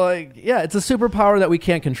 Well, like, yeah, it's a superpower that we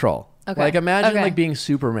can't control. Okay. Like imagine like being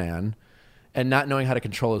Superman and not knowing how to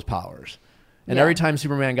control his powers. And every time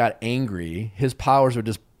Superman got angry, his powers would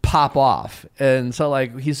just pop off. And so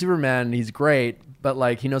like he's Superman, he's great, but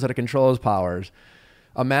like he knows how to control his powers.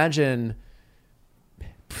 Imagine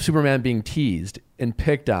Superman being teased and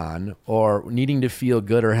picked on or needing to feel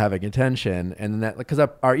good or having attention, and that because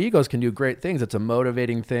our egos can do great things. It's a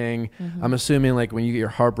motivating thing. I'm assuming like when you get your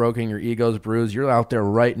heart broken, your ego's bruised, you're out there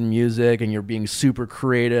writing music and you're being super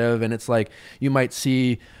creative, and it's like you might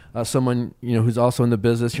see someone who's also in the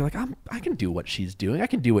business. You're like, I can do what she's doing. I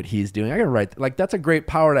can do what he's doing. I can write. Like that's a great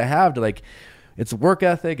power to have. To like, it's work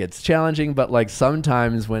ethic. It's challenging, but like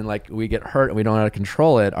sometimes when like we get hurt and we don't know how to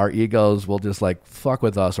control it, our egos will just like fuck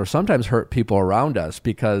with us, or sometimes hurt people around us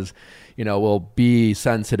because we'll be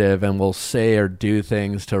sensitive and we'll say or do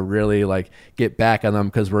things to really like get back on them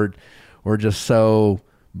because we're just so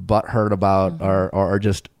butthurt about or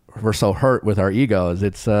just we're so hurt with our egos.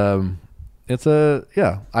 I've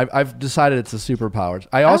decided it's a superpower.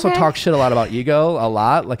 I also talk shit a lot about ego a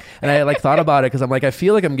lot, like, and I like thought about it because I'm like, I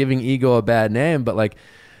feel like I'm giving ego a bad name, but like,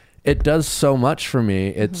 it does so much for me.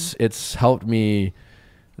 It's helped me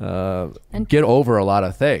get over a lot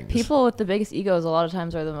of things. People with the biggest egos a lot of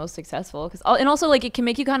times are the most successful, and also like it can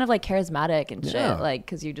make you kind of like charismatic and shit, like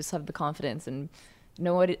because you just have the confidence and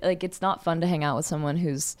know what like it's not fun to hang out with someone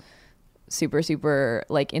who's super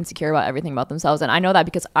like insecure about everything about themselves. And I know that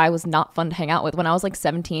because I was not fun to hang out with when I was like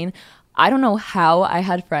 17. I don't know how I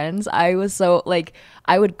had friends. I was so like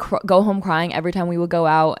I would go home crying every time we would go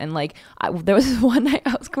out, and like there was this one night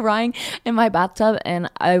I was crying in my bathtub, and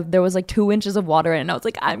there was like 2 inches of water in it, and I was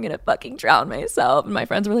like, I'm gonna fucking drown myself. And my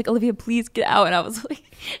friends were like, Olivia, please get out. And I was like,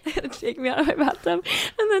 they had to take me out of my bathtub.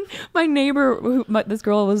 And then my neighbor, this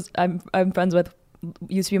girl I'm friends with,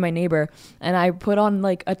 used to be my neighbor, and I put on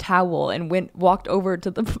like a towel and walked over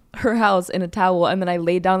to her house in a towel, and then I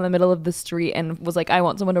laid down in the middle of the street and was like, I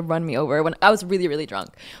want someone to run me over, when I was really drunk.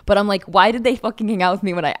 But I'm like, why did they fucking hang out with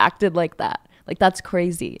me when I acted like that? Like that's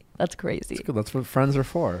crazy. That's good. That's what friends are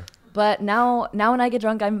for. But now when I get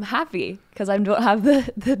drunk, I'm happy because I don't have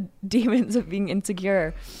the demons of being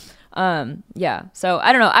insecure. Yeah, so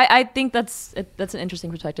I don't know, I think that's an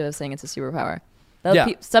interesting perspective of saying it's a superpower.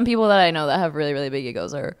 Some people that I know that have really big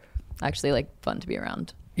egos are actually like fun to be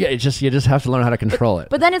around. Yeah, you just have to learn how to control it.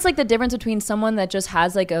 But then it's like the difference between someone that just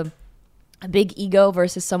has like a big ego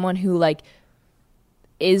versus someone who like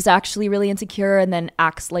is actually really insecure and then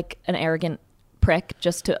acts like an arrogant prick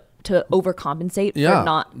just to overcompensate for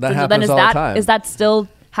not. That happens all the time. Is that still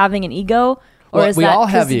having an ego, or we all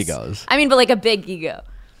have egos? I mean, but like a big ego.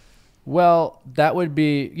 Well, that would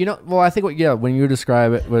be, I think when you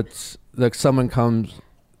describe it, it's like someone comes,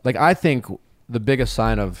 like I think the biggest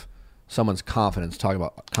sign of someone's confidence, talking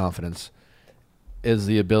about confidence, is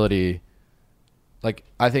the ability, like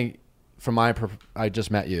I think I just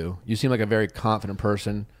met you. You seem like a very confident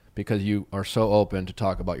person because you are so open to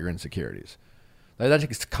talk about your insecurities. Like, that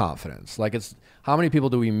takes confidence. Like how many people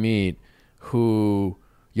do we meet who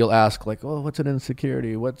you'll ask like, oh, what's an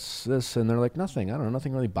insecurity? What's this? And they're like, nothing. I don't know.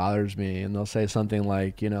 Nothing really bothers me. And they'll say something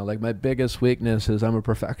like, like my biggest weakness is I'm a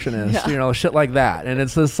perfectionist, shit like that. And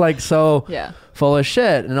it's just like so full of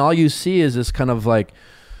shit. And all you see is this kind of like,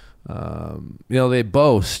 they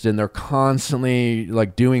boast and they're constantly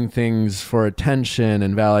like doing things for attention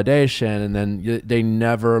and validation. And then they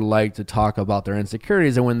never like to talk about their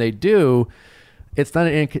insecurities. And when they do, it's not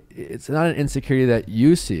an insecurity that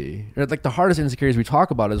you see. Like the hardest insecurities we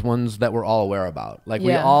talk about is ones that we're all aware about. Like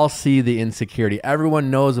we all see the insecurity.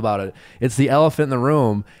 Everyone knows about it. It's the elephant in the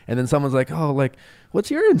room. And then someone's like, oh, like,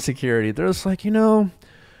 what's your insecurity? They're just like,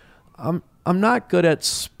 I'm not good at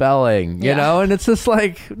spelling, you know? And it's just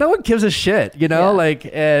like, no one gives a shit, like,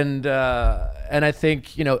 and I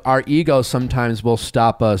think, our ego sometimes will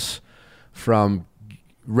stop us from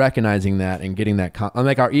recognizing that and getting that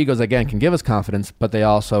like our egos again can give us confidence, but they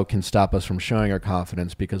also can stop us from showing our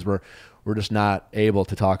confidence because we're just not able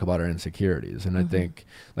to talk about our insecurities. And I think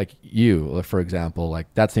like you, for example, like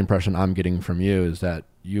that's the impression I'm getting from you, is that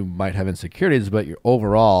you might have insecurities, but you're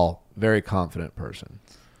overall very confident person.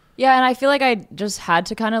 Yeah, and I feel like I just had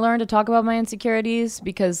to kind of learn to talk about my insecurities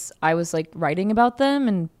because I was like writing about them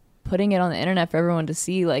and putting it on the internet for everyone to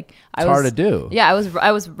see. Like it's hard to do. Yeah,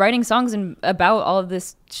 I was writing songs about all of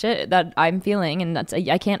this shit that I'm feeling, and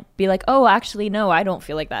I can't be like, oh, actually, no, I don't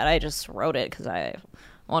feel like that. I just wrote it because I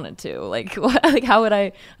wanted to. Like, what, like how would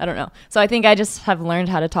I don't know. So I think I just have learned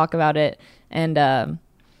how to talk about it and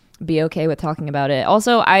be okay with talking about it.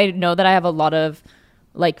 Also, I know that I have a lot of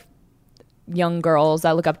like young girls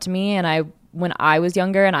that look up to me, and when I was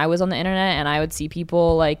younger and I was on the internet and I would see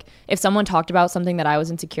people, like if someone talked about something that I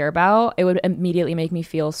was insecure about, it would immediately make me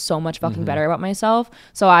feel so much fucking better about myself.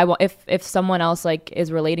 So if someone else like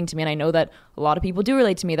is relating to me, and I know that a lot of people do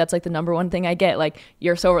relate to me, that's like the number one thing I get. Like,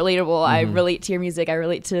 you're so relatable. I relate to your music. I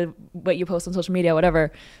relate to what you post on social media,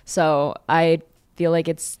 whatever. So I feel like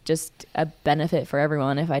it's just a benefit for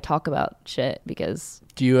everyone if I talk about shit. Because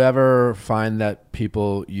do you ever find that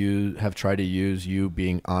people have tried to use you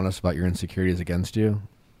being honest about your insecurities against you?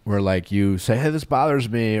 Where like you say, hey, this bothers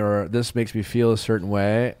me, or this makes me feel a certain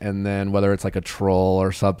way, and then whether it's like a troll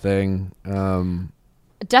or something.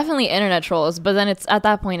 Definitely internet trolls, but then it's at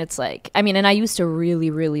that point it's like, I mean, and I used to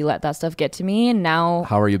really let that stuff get to me, and now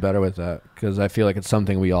how are you better with that? Because I feel like it's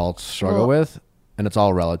something we all struggle with. And it's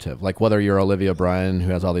all relative. Like whether you're Olivia Bryan,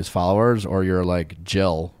 who has all these followers, or you're like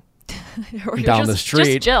Jill down the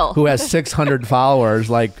street who has 600 followers,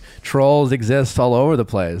 like trolls exist all over the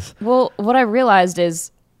place. Well, what I realized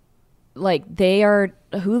is like they are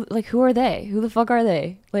who are they? Who the fuck are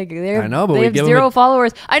they? Like they have 0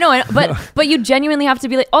 followers. I know, but you genuinely have to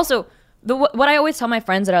be like, also what I always tell my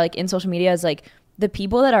friends that are like in social media is like, the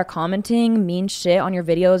people that are commenting mean shit on your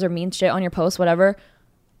videos or mean shit on your posts, whatever,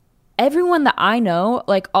 everyone that I know,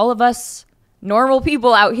 like all of us normal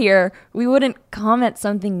people out here, we wouldn't comment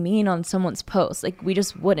something mean on someone's post. Like we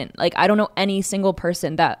just wouldn't. Like I don't know any single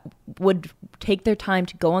person that would take their time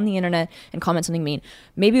to go on the internet and comment something mean.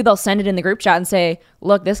 Maybe they'll send it in the group chat and say,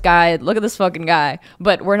 look, this guy, look at this fucking guy.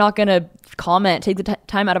 But we're not going to comment, take the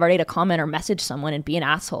time out of our day to comment or message someone and be an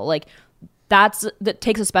asshole. Like that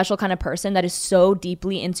takes a special kind of person that is so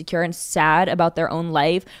deeply insecure and sad about their own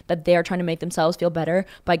life that they are trying to make themselves feel better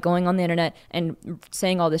by going on the internet and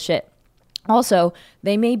saying all this shit. Also,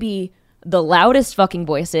 they may be the loudest fucking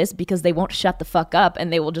voices because they won't shut the fuck up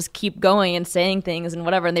and they will just keep going and saying things and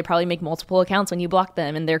whatever, and they probably make multiple accounts when you block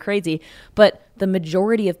them and they're crazy. But the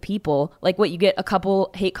majority of people, like what you get a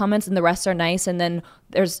couple hate comments and the rest are nice, and then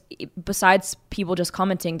there's, besides people just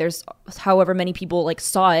commenting, there's however many people like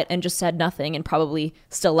saw it and just said nothing and probably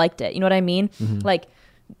still liked it. You know what I mean? Mm-hmm. Like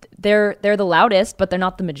they're the loudest, but they're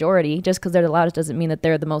not the majority. Just because they're the loudest doesn't mean that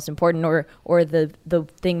they're the most important or the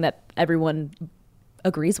thing that everyone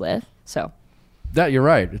agrees with. So that you're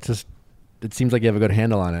right. It's just, it seems like you have a good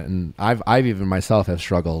handle on it, and I've even myself have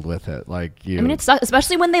struggled with it. Like you, I mean, it's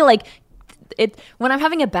especially when they like it. When I'm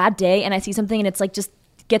having a bad day and I see something and it's like just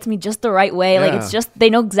gets me just the right way. Yeah. Like it's just, they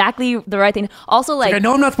know exactly the right thing. Also, like I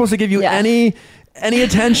know I'm not supposed to give you any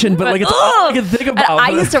attention, but like it's all I can think about. I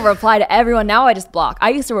used to reply to everyone. Now I just block. I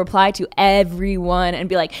used to reply to everyone and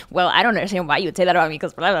be like, well, I don't understand why you would say that about me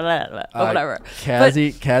because blah, blah, blah, blah, whatever.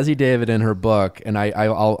 Cassie David in her book, and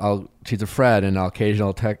I'll she's a friend, and I'll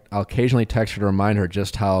occasionally text her to remind her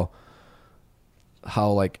just how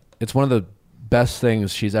like it's one of the best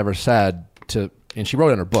things she's ever said to, and she wrote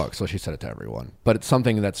it in her book, so she said it to everyone, but it's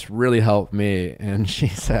something that's really helped me. And she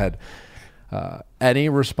said, any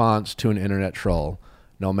response to an internet troll,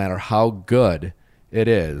 no matter how good it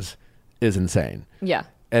is insane. Yeah.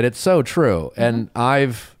 And it's so true. Mm-hmm. And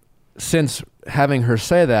I've, since having her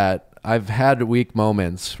say that, I've had weak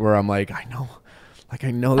moments where I'm like, I know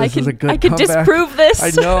this is a good comeback. I can disprove this.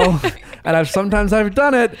 I know. And sometimes I've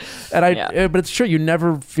done it. And but it's true. You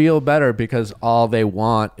never feel better because all they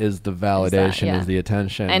want is the validation, is the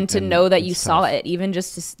attention. And to know that you saw it, even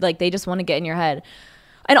just to, like, they just want to get in your head.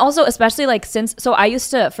 And also, especially like so I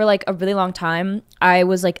used to, for like a really long time, I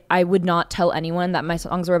was like, I would not tell anyone that my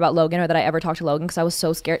songs were about Logan or that I ever talked to Logan because I was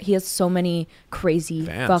so scared. He has so many crazy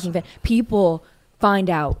fucking fans. People find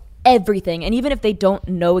out everything. And even if they don't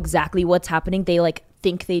know exactly what's happening, they like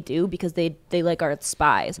think they do because they like are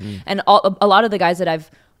spies. And a lot of the guys that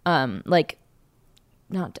I've like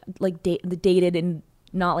not like dated and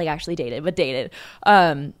not like actually dated, but dated,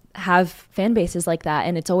 have fan bases like that,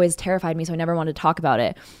 and it's always terrified me, so I never wanted to talk about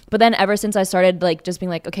it. But then ever since I started like just being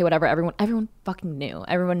like, okay, whatever, everyone fucking knew.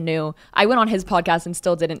 Everyone knew. I went on his podcast and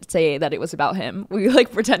still didn't say that it was about him. We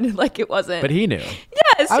like pretended like it wasn't. But he knew.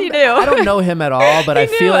 Yes, he knew. I don't know him at all, but I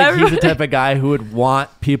feel like he's the type of guy who would want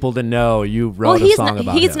people to know you wrote a song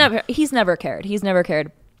about him. He's never cared.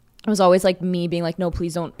 It was always like me being like, no,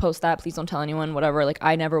 please don't post that. Please don't tell anyone, whatever. Like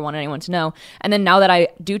I never want anyone to know. And then now that I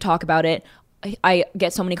do talk about it, I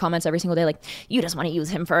get so many comments every single day like, you just want to use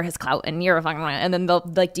him for his clout and you're a fucking, and then they'll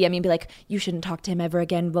like DM me and be like, you shouldn't talk to him ever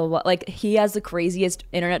again, blah, blah, blah. Like he has the craziest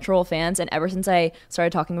internet troll fans, and ever since I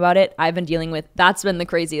started talking about it, that's been the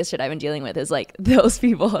craziest shit I've been dealing with is like those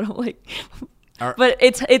people. And I'm like, but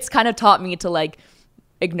it's kind of taught me to like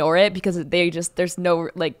ignore it because it's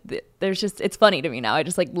funny to me now. I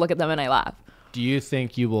just like look at them and I laugh. Do you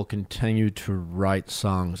think you will continue to write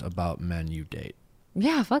songs about men you date?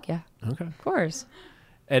 Yeah, fuck yeah. Okay. Of course.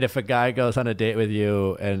 And if a guy goes on a date with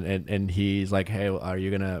you and he's like, hey, are you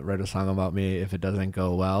going to write a song about me if it doesn't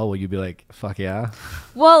go well? Will you be like, fuck yeah?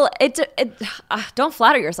 Well, don't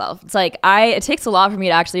flatter yourself. It's like, it takes a lot for me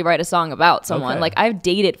to actually write a song about someone. Okay. Like I've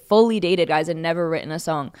fully dated guys and never written a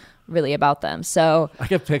song really about them. So I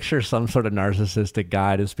could picture some sort of narcissistic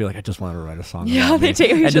guy just be like, I just want to write a song about me.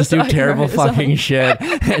 And just do terrible fucking shit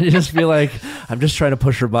and just be like, I'm just trying to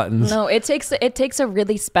push her buttons. No, it takes a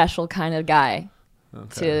really special kind of guy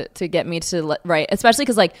to get me to write, especially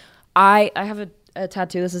because like I have a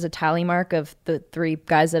tattoo. This is a tally mark of the 3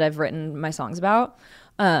 guys that I've written my songs about.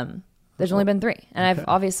 There's only been 3, and I've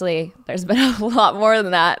obviously there's been a lot more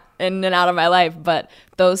than that in and out of my life, but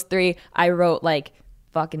those 3 I wrote like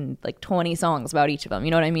fucking like 20 songs about each of them.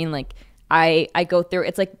 You know what I mean? Like I go through,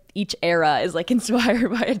 it's like each era is like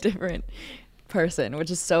inspired by a different person,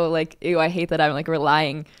 which is so like, ew, I hate that I'm like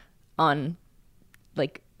relying on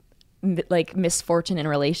like like misfortune in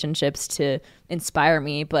relationships to inspire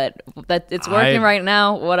me, but that it's working right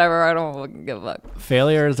now. Whatever, I don't fucking give a fuck.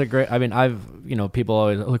 Failure is a great. I mean, people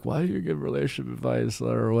always like, why do you give relationship advice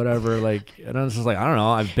or whatever? Like, and I was just like, I don't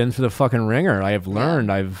know. I've been through the fucking ringer. I have learned.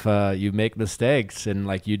 You make mistakes and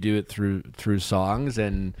like you do it through songs.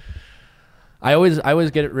 And I always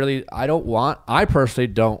get it really. I personally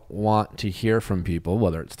don't want to hear from people,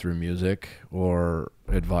 whether it's through music or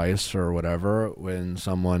advice or whatever, when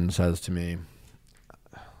someone says to me,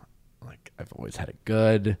 like, I've always had it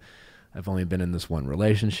good. I've only been in this one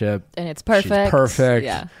relationship. And it's perfect. She's perfect.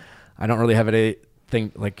 Yeah. I don't really have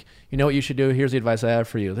anything like, you know what you should do? Here's the advice I have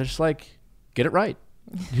for you. They're just like, get it right.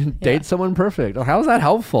 Date someone perfect. Oh, how is that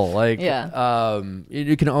helpful? Like,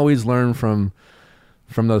 you can always learn from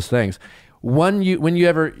those things. When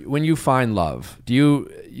you find love,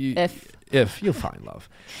 if you find love,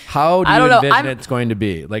 how do you envision it's going to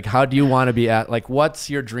be? Like, how do you want to be at? Like, what's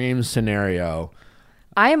your dream scenario?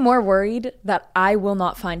 I am more worried that I will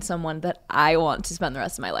not find someone that I want to spend the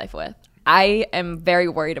rest of my life with. I am very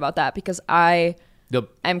worried about that because I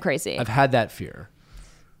am crazy. I've had that fear.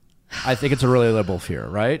 I think it's a relatable fear,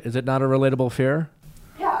 right? Is it not a relatable fear?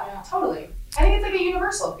 Yeah, totally. I think it's like a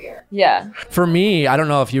universal fear. Yeah. For me, I don't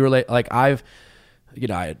know if you relate. Like, I've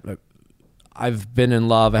been in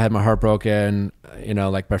love. I had my heart broken,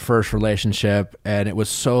 like my first relationship. And it was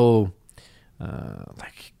so,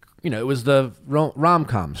 it was the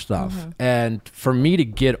rom-com stuff. Mm-hmm. And for me to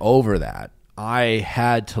get over that, I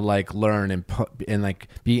had to like learn and like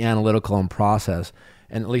be analytical and process.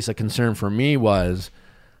 And at least a concern for me was,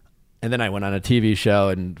 and then I went on a TV show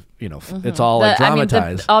and, it's all like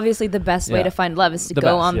dramatized. Obviously the best way to find love is to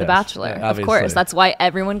go on The Bachelor. Yeah, of course. That's why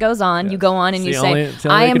everyone goes on. Yes. You go on and you say,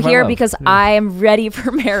 I am here because I am ready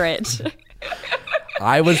for marriage.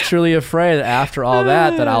 I was truly afraid after all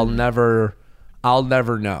that I'll never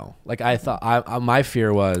know. Like, I thought my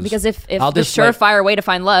fear was, because if the surefire way to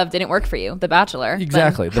find love didn't work for you, The Bachelor,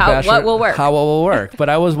 exactly, what will work? How will work? But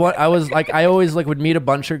I was like, I always like would meet a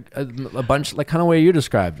bunch like kind of way you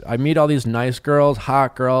described. I meet all these nice girls,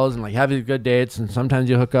 hot girls, and like have these good dates, and sometimes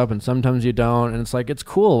you hook up and sometimes you don't, and it's like it's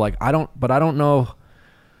cool. Like I don't know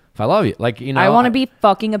if I love you. Like, I want to be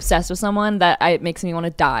fucking obsessed with someone that it makes me want to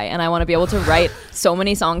die, and I want to be able to write so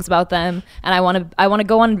many songs about them, and I want to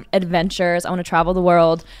go on adventures. I want to travel the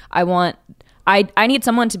world. I need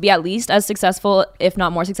someone to be at least as successful, if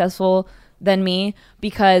not more successful than me,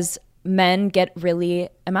 because men get really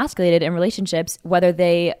emasculated in relationships, whether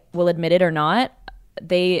they will admit it or not.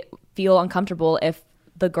 They feel uncomfortable if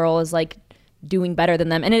the girl is like doing better than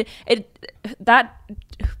them, and that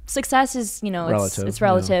success is relative, it's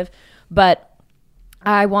relative, but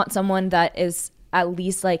I want someone that is at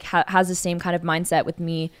least like has the same kind of mindset with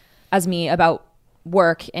me as me about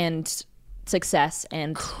work and success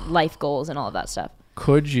and life goals and all of that stuff.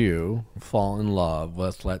 Could you fall in love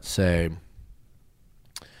with, let's say,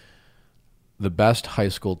 the best high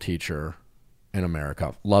school teacher in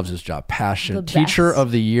America, loves his job, passion, Teacher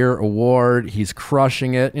of the Year award, he's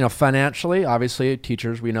crushing it, financially? Obviously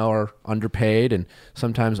teachers we know are underpaid and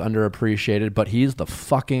sometimes underappreciated, but he's the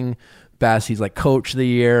fucking best. He's like Coach of the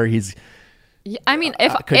Year. Does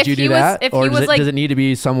it need to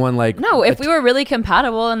be someone like, no, if we were really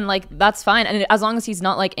compatible and like that's fine, and as long as he's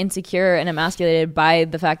not like insecure and emasculated by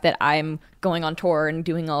the fact that I'm going on tour and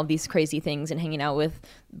doing all of these crazy things and hanging out with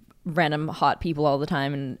random hot people all the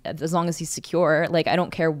time, and as long as he's secure, like I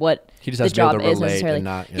don't care what he just the has job to be able to is necessarily. And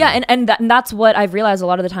not, and that's what I've realized a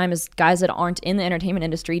lot of the time is guys that aren't in the entertainment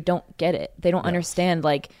industry don't get it. They don't understand.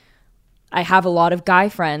 Like, I have a lot of guy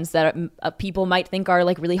friends that people might think are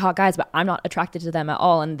like really hot guys, but I'm not attracted to them at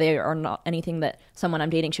all, and they are not anything that someone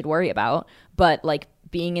I'm dating should worry about. But like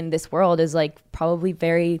being in this world is like probably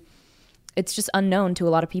it's just unknown to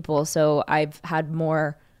a lot of people. So I've had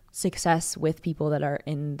more success with people that are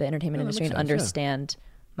in the entertainment industry and understand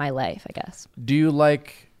my life, I guess. Do you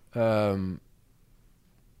like when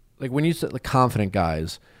you said like confident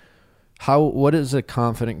guys, what is a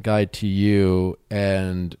confident guy to you?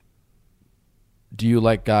 And do you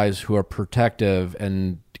like guys who are protective,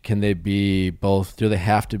 and can they be both? Do they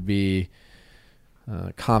have to be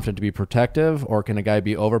confident to be protective, or can a guy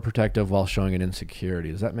be overprotective while showing an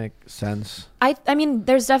insecurity? Does that make sense? I mean,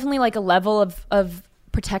 there's definitely like a level of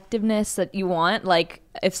protectiveness that you want. Like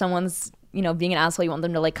if someone's being an asshole, you want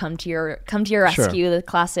them to like come to your rescue, the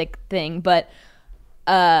classic thing. But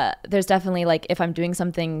there's definitely like, if I'm doing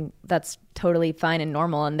something that's totally fine and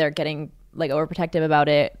normal and they're getting like overprotective about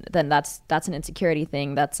it, then that's an insecurity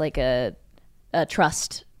thing. That's like a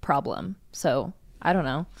trust problem. So I don't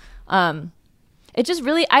know. it just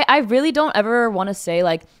really, I really don't ever want to say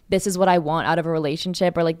like, this is what I want out of a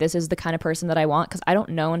relationship, or like, this is the kind of person that I want. Cause I don't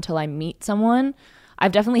know until I meet someone.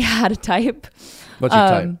 I've definitely had a type. What's your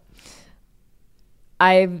type?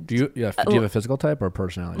 Do you have a physical type or a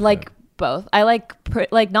personality like type? Both. I like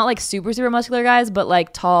not like super muscular guys, but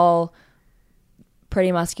like tall,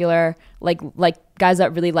 pretty muscular, like guys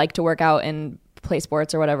that really like to work out and play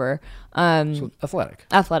sports or whatever. So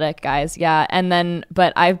athletic guys, yeah. And then,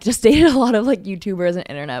 but I've just dated a lot of like YouTubers and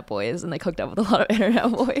internet boys, and they hooked up with a lot of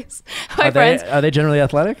internet boys. My friends, are they generally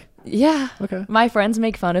athletic? Yeah. Okay. My friends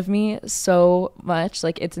make fun of me so much,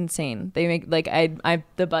 like it's insane. They make like I'm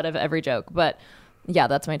the butt of every joke, but yeah,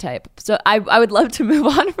 that's my type. So I would love to move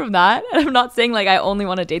on from that. And I'm not saying like I only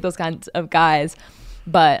want to date those kinds of guys,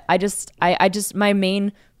 but I just my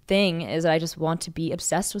main thing is that I just want to be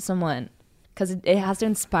obsessed with someone, because it has to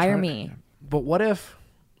inspire me. But what if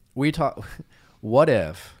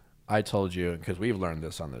I told you, because we've learned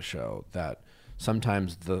this on the show, that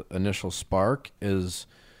sometimes the initial spark is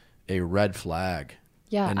a red flag.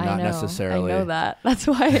 Yeah, and I not know. necessarily. I know that. That's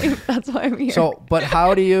why I'm here. So, but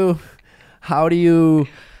how are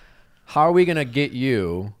we going to get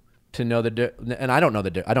you to know and I don't know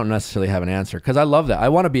I don't necessarily have an answer, because I love that. I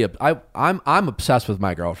want to be I'm obsessed with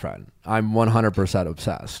my girlfriend. I'm 100%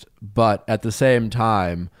 obsessed. But at the same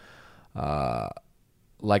time,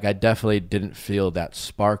 like I definitely didn't feel that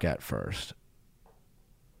spark at first.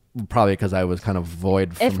 Probably because I was kind of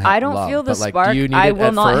void from if I don't love. feel the But, like, spark, do you need I it will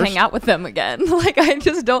at not first? hang out with them again. Like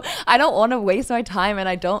I don't want to waste my time,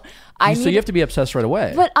 and So you have to be obsessed right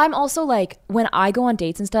away. But I'm also like, when I go on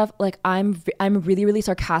dates and stuff, like I'm really, really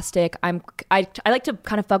sarcastic. I like to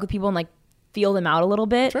kind of fuck with people and like feel them out a little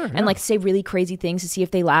bit, Sure, and yeah. like say really crazy things to see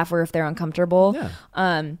if they laugh or if they're uncomfortable. Yeah.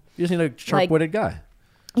 You just need a sharp-witted guy.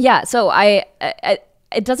 Yeah, so I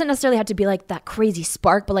it doesn't necessarily have to be like that crazy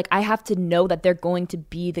spark, but like I have to know that they're going to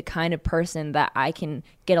be the kind of person that I can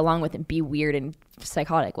get along with and be weird and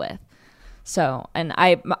psychotic with. So, and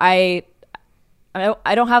I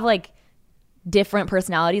don't have like different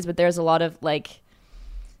personalities, but there's a lot of like,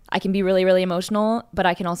 I can be really, really emotional, but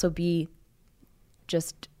I can also be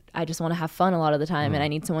I just want to have fun a lot of the time. And I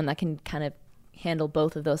need someone that can kind of handle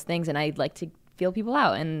both of those things. And I like to feel people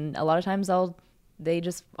out. And a lot of times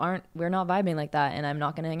we're not vibing like that, and I'm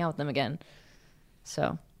not going to hang out with them again.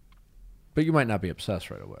 So. But you might not be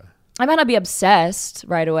obsessed right away. I might not be obsessed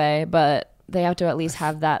right away, but they have to at least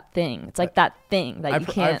have that thing. It's like that thing that you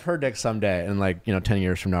can't. I've heard Dick someday, and like 10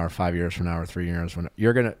 years from now, or 5 years from now, or 3 years from now,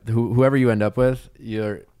 you're gonna whoever you end up with,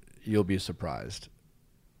 you'll be surprised.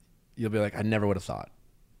 You'll be like, I never would have thought.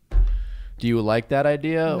 Do you like that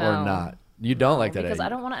idea or not? You don't like that because idea. I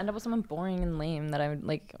don't want to end up with someone boring and lame that I would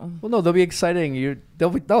like. Well, no, they'll be exciting.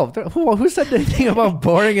 Who said anything about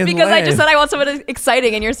boring and because lame? I just said I want someone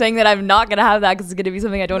exciting, and you're saying that I'm not gonna have that because it's gonna be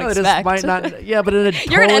something I don't expect. This might not. Yeah, but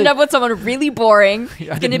you're gonna end up with someone really boring. He's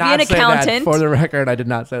gonna be an accountant. For the record, I did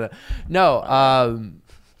not say that. No,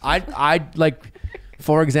 I like,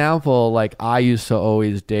 for example, like I used to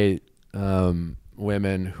always date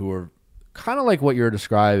women who were kind of like what you're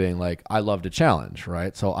describing. Like I loved a challenge,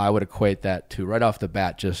 right? So I would equate that to right off the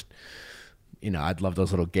bat, just, I'd love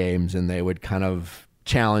those little games, and they would kind of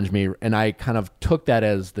challenge me. And I kind of took that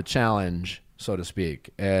as the challenge, so to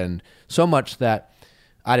speak. And so much that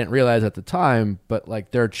I didn't realize at the time, but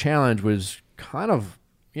like their challenge was kind of,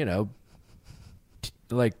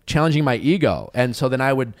 like challenging my ego. And so then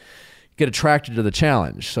I would get attracted to the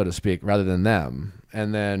challenge, so to speak, rather than them.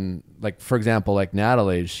 And then, like, for example, like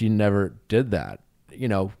Natalie, she never did that.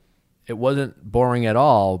 It wasn't boring at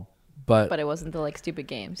all, but it wasn't the like stupid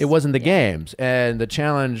games. It wasn't the games. And the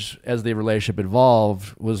challenge as the relationship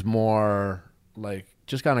evolved was more like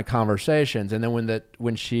just kind of conversations. And then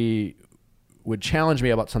when she would challenge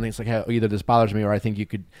me about something, it's like, hey, either this bothers me or I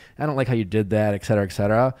don't like how you did that, et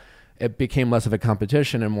cetera, it became less of a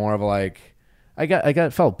competition and more of a like, I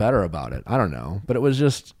felt better about it. I don't know, but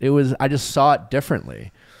I just saw it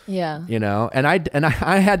differently. Yeah. And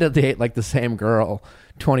I had to date like the same girl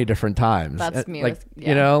 20 different times. That's me. Like,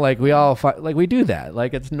 like we all like we do that.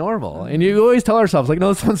 Like it's normal. And you always tell ourselves like,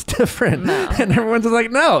 no, this one's different. No. And everyone's just like,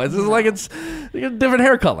 no, it's just like it's a different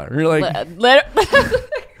hair color. You're like,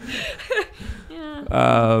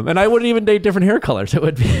 yeah. And I wouldn't even date different hair colors. It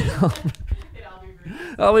would be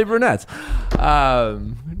I'll be brunettes.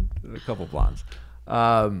 A couple blondes.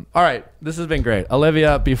 All right, this has been great.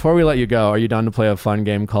 Olivia, before we let you go, are you down to play a fun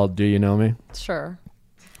game called Do You Know Me? Sure.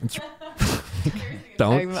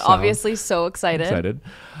 I'm obviously so excited.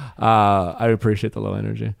 I appreciate the low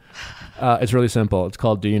energy. It's really simple. It's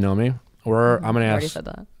called Do You Know Me? I'm going to ask. Already said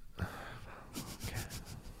that.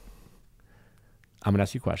 I'm going to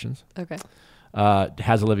ask you questions. Okay.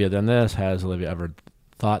 Has Olivia done this? Has Olivia ever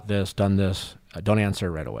thought this, done this? Don't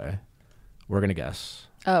answer right away. We're going to guess.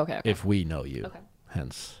 Oh, okay. If we know you. Okay.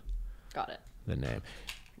 Hence Got it. the name.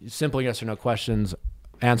 Simple yes or no questions.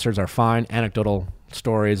 Answers are fine. Anecdotal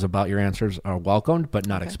stories about your answers are welcomed, but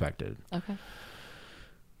not expected. Okay.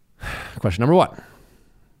 Question number 1.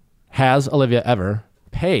 Has Olivia ever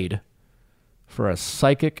paid for a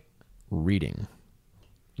psychic reading?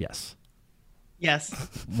 Yes. Yes.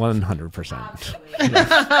 100%.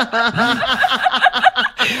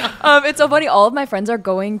 It's so funny. All of my friends are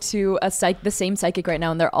going to the same psychic right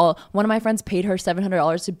now, and they're all. One of my friends paid her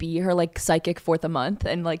 $700 to be her like psychic for the month,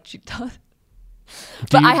 and like she does.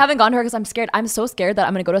 But I haven't gone to her because I'm scared. I'm so scared that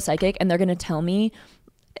I'm gonna go to a psychic and they're gonna tell me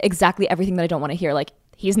exactly everything that I don't want to hear. Like,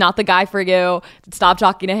 he's not the guy for you. Stop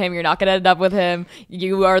talking to him. You're not gonna end up with him.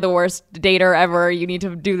 You are the worst dater ever. You need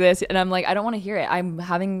to do this. And I'm like, I don't want to hear it. I'm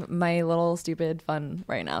having my little stupid fun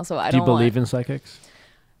right now. So Do you believe in psychics?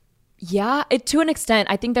 Yeah, to an extent.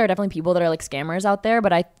 I think there are definitely people that are like scammers out there,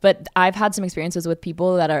 but I've had some experiences with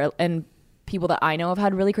people that are, and people that I know have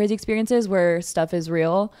had really crazy experiences where stuff is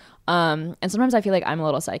real. And sometimes I feel like I'm a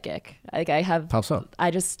little psychic. Like I have. How so? I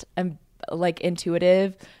just am like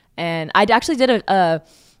intuitive, and I actually did a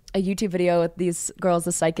YouTube video with these girls,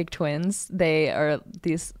 the psychic twins. They are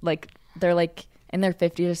these like they're like in their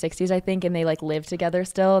 50s or 60s, I think, and they like live together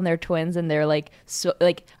still, and they're twins, and they're like so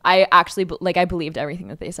like I actually like I believed everything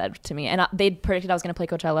that they said to me, and they predicted I was gonna play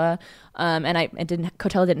Coachella, and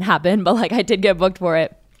Coachella didn't happen, but like I did get booked for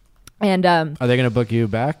it, and are they gonna book you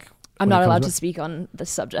back? I'm not allowed to speak on the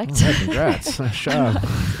subject. Oh, congrats. Nice job.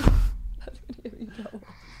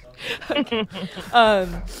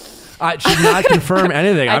 I should not confirm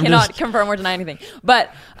anything. I cannot confirm or deny anything.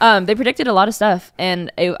 But they predicted a lot of stuff,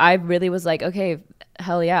 and I really was like, okay,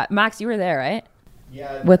 hell yeah. Max, you were there, right?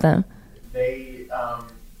 Yeah. With them. They,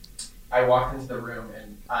 I walked into the room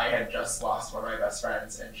and I had just lost one of my best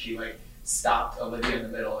friends, and she like stopped Olivia in the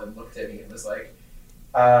middle and looked at me and was like,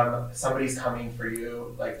 somebody's coming for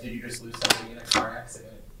you. Like, did you just lose somebody in a car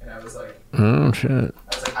accident? And I was like, oh shit.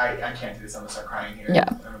 I was like, I can't do this. I'm gonna start crying here. Yeah.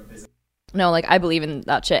 I'm busy. No, like I believe in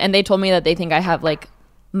that shit. And they told me that they think I have like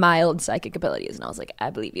mild psychic abilities, and I was like, I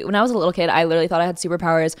believe you. When I was a little kid, I literally thought I had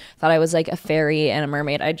superpowers, thought I was like a fairy and a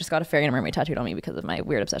mermaid. I just got a fairy and a mermaid tattooed on me because of my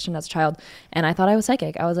weird obsession as a child, and I thought I was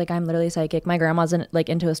psychic. I was like, I'm literally psychic. My grandma's like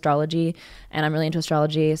into astrology, and I'm really into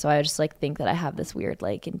astrology, so I just like think that I have this weird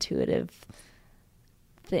like intuitive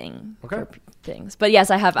thing for things. But yes,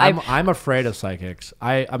 I have. I'm afraid of psychics.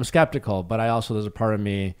 I'm skeptical, but I also, there's a part of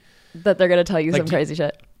me that they're gonna tell you like, some crazy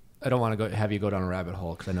shit. I don't want to have you go down a rabbit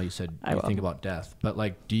hole because I know you said you think about death, but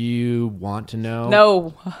like, do you want to know?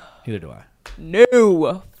 No. Neither do I.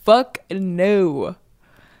 No. Fuck no.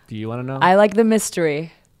 Do you want to know? I like the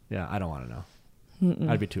mystery. Yeah, I don't want to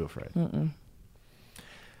know. I'd be too afraid.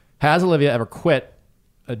 Has Olivia ever quit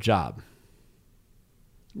a job?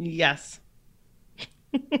 Yes.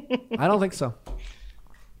 I don't think so.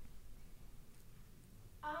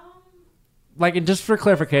 Like, just for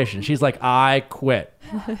clarification, she's like, I quit.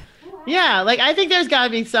 Yeah, like I think there's got to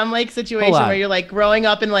be some like situation where you're like growing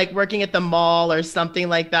up and like working at the mall or something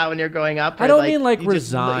like that when you're growing up. I don't mean like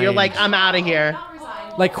resign. You're like, I'm out of here.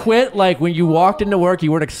 Like quit, like when you walked into work,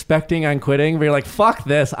 you weren't expecting on quitting, but you're like, fuck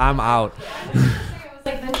this, I'm out. It was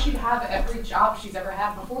like then she'd have every job she's ever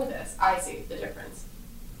had before this. I see the difference.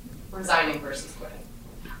 Resigning versus quitting.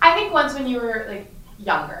 I think once when you were like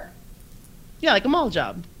younger. Yeah, like a mall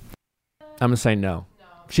job. I'm gonna say no.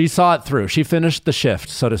 She saw it through. She finished the shift,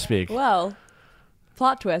 so to speak. Well,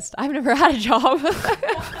 plot twist. I've never had a job.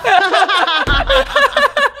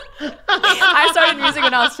 I started music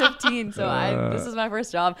when I was 15, so this is my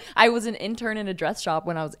first job. I was an intern in a dress shop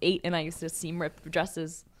when I was 8, and I used to seam rip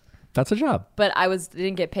dresses. That's a job. But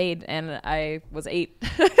didn't get paid, and I was 8.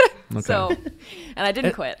 So, and I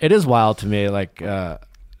didn't quit. It is wild to me, like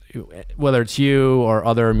whether it's you or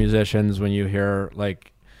other musicians, when you hear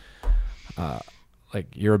like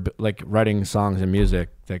you're like writing songs and music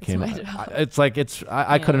that came it's like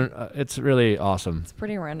I couldn't it's really awesome. It's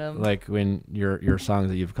pretty random, like when your songs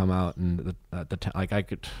that you've come out and like I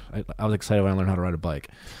was excited when I learned how to ride a bike.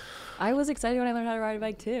 I was excited when I learned how to ride a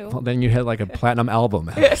bike too. Well, then you had like a platinum album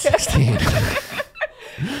at 16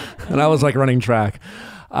 and I was like running track.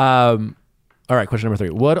 All right, question number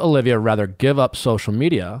 3. Would Olivia rather give up social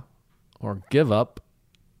media or give up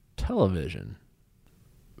television?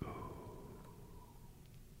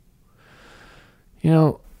 You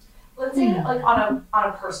know, let's say like on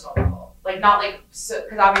a personal level, like not like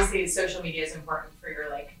because obviously social media is important for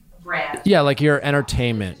your like brand. Yeah, like your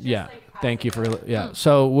entertainment. Yeah, thank you for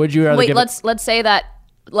So would you rather? Wait, let's say that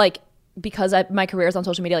like because my career is on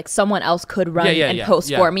social media, like someone else could run and post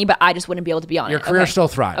yeah. for me, but I just wouldn't be able to be on Your it. career Okay. still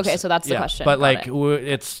thrives. Okay, so that's the question. But Got like it.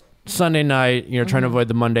 it's Sunday night, you're trying to avoid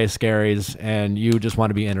the Monday scaries, and you just want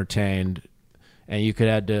to be entertained, and you could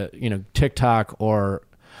add to TikTok, or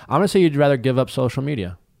I'm gonna say you'd rather give up social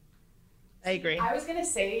media. I agree. I was gonna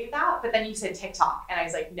say that, but then you said TikTok, and I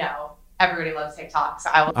was like, no, everybody loves TikTok, so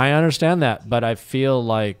I will. I understand that, but I feel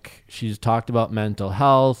like she's talked about mental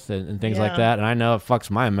health and things like that, and I know it fucks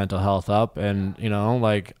my mental health up. And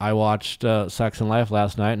like I watched Sex and Life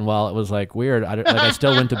last night, and while it was like weird, I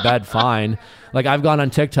still went to bed fine. Like I've gone on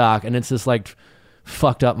TikTok, and it's just like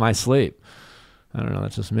fucked up my sleep. I don't know.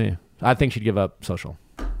 That's just me. I think she'd give up social.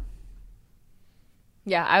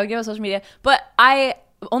 Yeah, I would give up social media, but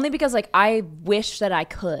only because like I wish that I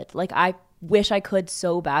could. Like I wish I could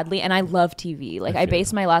so badly, and I love TV. Like I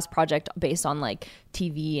based my last project based on like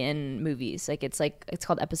TV and movies. Like it's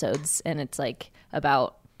called Episodes, and it's like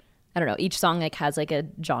about, I don't know, each song like has like a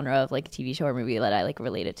genre of like TV show or movie that I like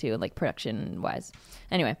relate it to, like production wise.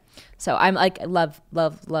 Anyway, so I'm like love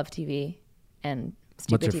TV and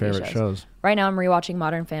stupid What's your TV favorite shows? Right now I'm rewatching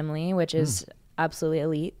Modern Family, which is absolutely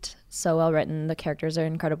elite. So well written. The characters are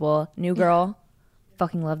incredible. New Girl,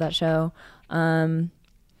 fucking love that show. I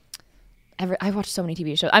watch so many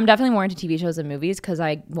TV shows. I'm definitely more into TV shows than movies because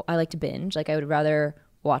I like to binge. Like I would rather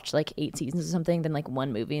watch like 8 seasons or something than like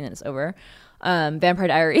one movie and then it's over. Vampire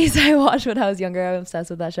Diaries I watched when I was younger. I'm obsessed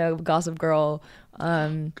with that show. Gossip Girl.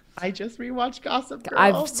 I just rewatched Gossip Girl.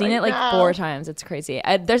 I've seen it like 4 times. It's crazy.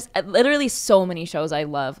 There's literally so many shows I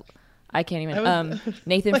love. I can't even.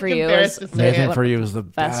 Nathan for You is Nathan for You is the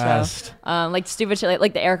best show. Like stupid shit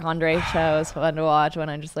like the Eric Andre show is fun to watch when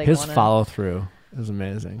I just like his follow through is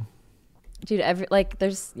amazing. Dude, I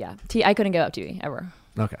couldn't give up TV ever.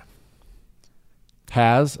 Okay.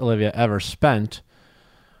 Has Olivia ever spent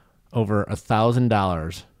over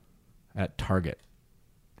 $1,000 at Target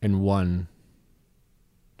in one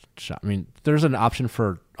shop? I mean, there's an option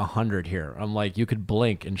for 100 here. I'm like, you could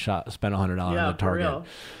blink and spend $100 at Target.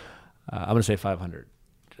 I'm gonna say 500.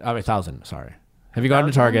 I mean 1,000. Sorry. Have you gone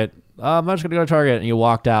to Target? I'm just gonna go to Target, and you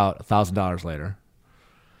walked out $1,000 later.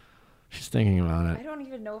 She's thinking about it. I don't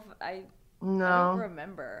even know if I No. don't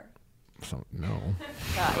remember. So, no.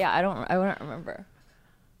 Yeah, I wouldn't remember.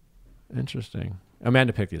 Interesting.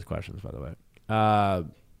 Amanda picked these questions, by the way.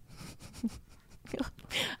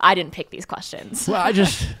 I didn't pick these questions. Well, I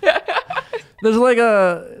just there's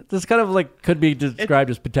this kind of like could be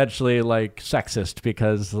described as potentially like sexist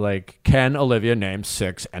because like can Olivia name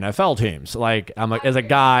 6 NFL teams? Like I'm like as a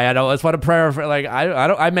guy, I just want to pray for like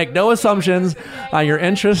I make no assumptions on your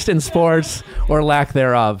interest in sports or lack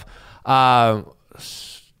thereof. Yeah,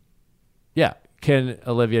 can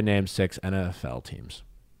Olivia name 6 NFL teams?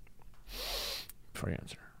 Before you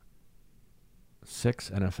answer,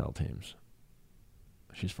 6 NFL teams.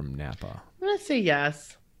 She's from Napa. I'm gonna say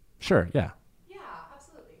yes. Sure, yeah. Yeah,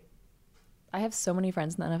 absolutely. I have so many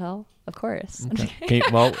friends in the NFL. Of course. Okay.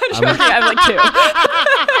 Well, I have like 2.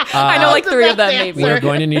 I know like 3 of them maybe. we're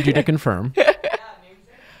going to need you to confirm.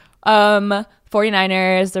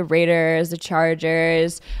 49ers, the Raiders, the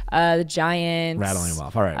Chargers, the Giants. Rattling them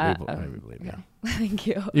off. All right, we believe you. Thank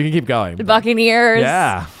you. You can keep going. The Buccaneers.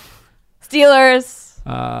 Yeah. Steelers.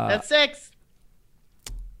 That's 6.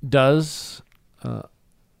 Does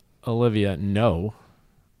Olivia know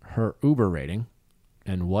her Uber rating,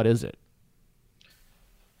 and what is it?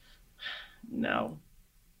 No.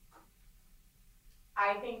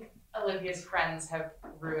 I think Olivia's friends have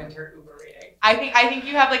ruined her Uber rating. I think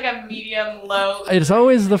you have like a medium low. It's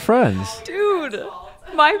always the friends. Dude.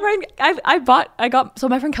 My friend, so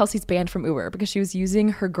my friend Kelsey's banned from Uber because she was using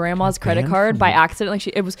her grandma's credit card by accident. Like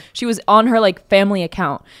she was on her like family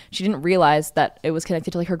account. She didn't realize that it was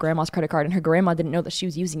connected to like her grandma's credit card, and her grandma didn't know that she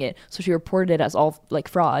was using it. So she reported it as all like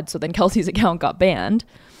fraud. So then Kelsey's account got banned.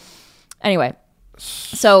 Anyway,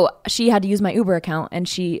 so she had to use my Uber account, and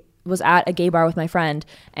she was at a gay bar with my friend,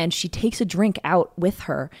 and she takes a drink out with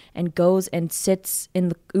her and goes and sits in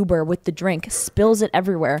the Uber with the drink, spills it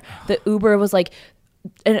everywhere. The Uber was like,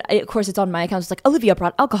 and of course it's on my account. It's like, Olivia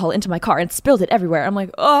brought alcohol into my car and spilled it everywhere. I'm like,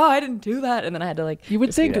 oh, I didn't do that. And then I had to like. You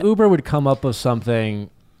would think Uber would come up with something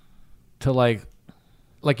to like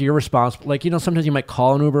you're responsible. Like, sometimes you might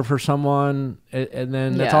call an Uber for someone and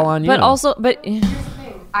then that's all on you. But also, Here's the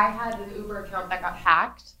thing. I had an Uber account that got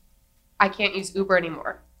hacked. I can't use Uber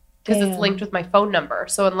anymore because it's linked with my phone number.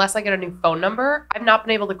 So unless I get a new phone number, I've not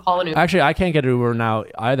been able to call an Uber. Actually, I can't get Uber now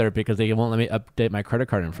either because they won't let me update my credit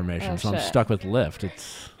card information. So I'm stuck with Lyft.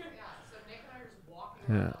 It's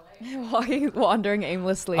wandering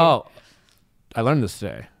aimlessly. Oh, I learned this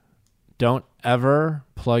today. Don't ever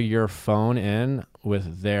plug your phone in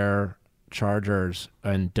with their chargers,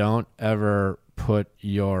 and don't ever put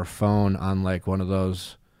your phone on like one of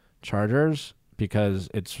those chargers, because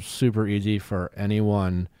it's super easy for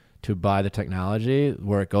anyone to buy the technology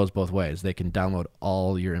where it goes both ways. They can download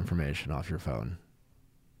all your information off your phone.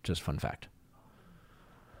 Just fun fact.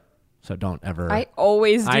 So don't ever. I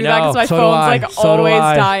always do I that know, because my so do phone's I. like So do always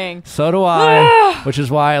I. dying. So do I, which is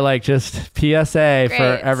why like just PSA for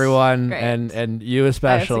Great. everyone Great. and you I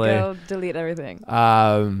especially. have to go delete everything.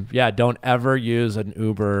 Yeah, don't ever use an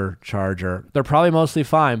Uber charger. They're probably mostly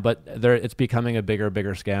fine, but it's becoming a bigger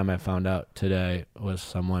scam. I found out today was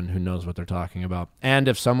someone who knows what they're talking about. And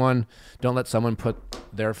if don't let someone put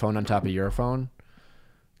their phone on top of your phone,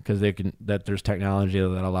 because there's technology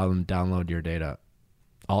that allow them to download your data,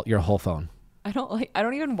 your whole phone. I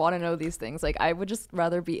don't even want to know these things. Like, I would just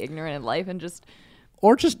rather be ignorant in life and just.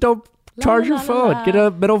 Or just don't charge your phone. Get a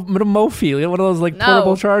middle Mophie, one of those like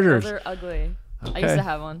portable chargers. Those are ugly. Okay. I used to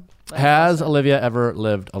have one. but I Has lost it. Olivia ever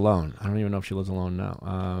lived alone? I don't even know if she lives alone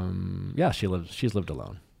now. Yeah, she's lived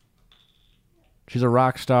alone. She's a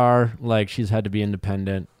rock star. Like, she's had to be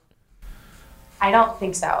independent. I don't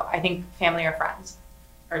think so. I think family or friends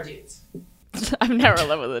or dudes. I've never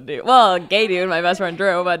lived with a dude. Well, a gay dude, my best friend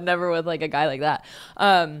Drew, but never with like a guy like that.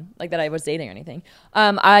 Like that I was dating or anything.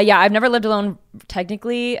 Yeah, I've never lived alone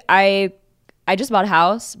technically. I just bought a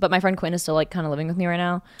house, but my friend Quinn is still like kind of living with me right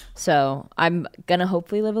now. So I'm gonna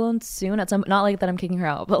hopefully live alone soon at some, not like that I'm kicking her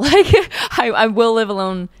out, but like I will live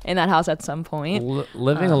alone in that house at some point.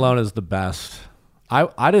 Living alone is the best.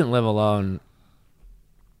 I didn't live alone.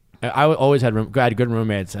 I always had good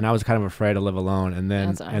roommates, and I was kind of afraid to live alone. And then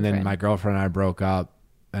That's what I'm afraid. my girlfriend and I broke up,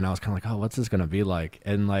 and I was kind of like, oh, what's this gonna be like?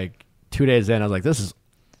 And like 2 days in, I was like, this is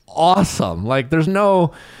awesome. Like, there's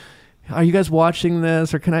no, are you guys watching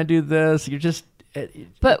this, or can I do this? You're just,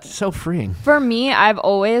 But it's so freeing. for me, I've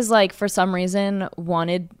always like for some reason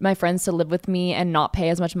wanted my friends to live with me and not pay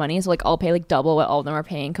as much money. So like I'll pay like double what all of them are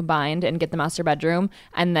paying combined and get the master bedroom,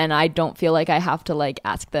 and then I don't feel like I have to like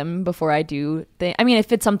ask them before I do things. I mean,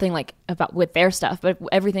 if it's something like about with their stuff, but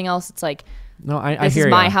everything else, it's like No, I this hear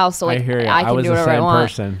is my ya. house, so like I hear ya. I can was do the whatever I same want.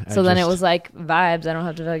 person. So then it was like vibes. I don't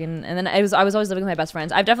have to fucking. And then I was always living with my best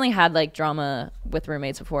friends. I've definitely had like drama with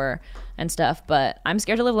roommates before and stuff, but I'm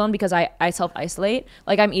scared to live alone because I self isolate.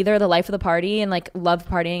 Like I'm either the life of the party and like love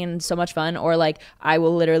partying and so much fun, or like I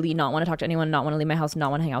will literally not want to talk to anyone, not want to leave my house,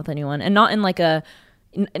 not want to hang out with anyone, and not in like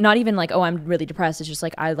not even like, oh, I'm really depressed. It's just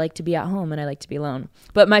like I like to be at home and I like to be alone.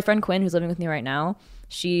 But my friend Quinn, who's living with me right now,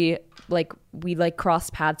 she like we like cross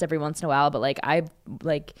paths every once in a while, but like I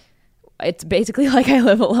like it's basically like I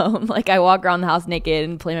live alone. Like I walk around the house naked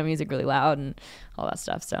and play my music really loud and all that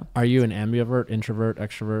stuff. So Are you an ambivert, introvert,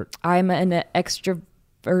 extrovert? I'm an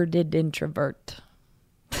extroverted introvert.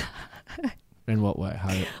 In what way?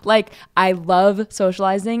 How? Like I love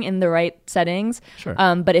socializing in the right settings. Sure.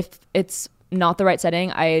 But if it's not the right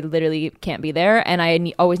setting, I literally can't be there, and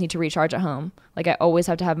I always need to recharge at home. Like I always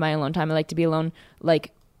have to have my alone time. I like to be alone.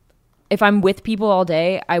 Like if I'm with people all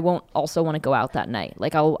day, I won't also want to go out that night.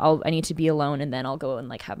 Like I need to be alone, and then I'll go and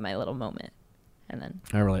like have my little moment, and then.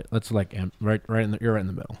 I relate. That's like right in the, you're right in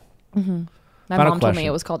the middle. Mm-hmm. My Final mom told me question.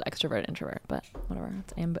 it was called extrovert introvert, but whatever.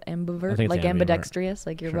 It's I ambivert, think it's like ambivert. ambidextrous.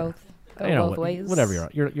 Like you're Sure. both go both ways. Whatever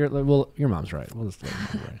your mom's right. We'll just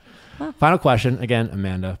right. Final question. Again,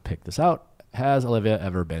 Amanda picked this out. Has Olivia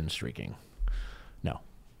ever been streaking? No.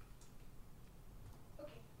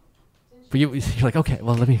 But you're like, okay,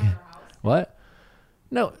 well, let me. What?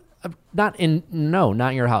 No, not in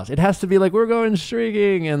your house. It has to be like we're going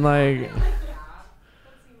streaking and like. Yeah, that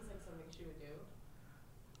seems like something she would do.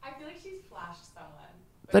 I feel like she's flashed someone.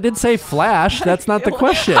 I did say flash. That's not the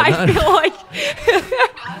question. I feel like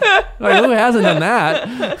Like, who hasn't done that?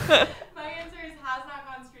 My answer is has not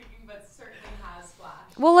gone streaking, but certainly has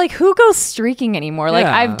flashed. well, like who goes streaking anymore? Like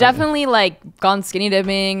Yeah. I've definitely like gone skinny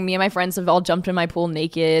dipping. Me and my friends have all jumped in my pool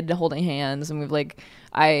naked, holding hands, and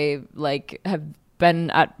I have been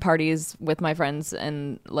at parties with my friends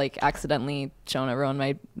and like accidentally shown everyone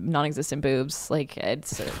my non-existent boobs. Like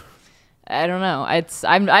it's. I don't know.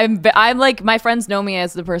 I'm like my friends know me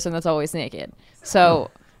as the person that's always naked. So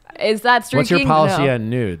is that streaking? What's your policy No. on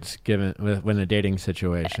nudes given when a dating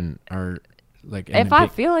situation or like? If I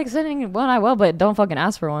feel like sending one, I will, but don't fucking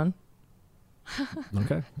ask for one.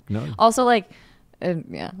 Okay, no. Also, like,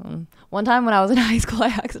 one time when I was in high school, I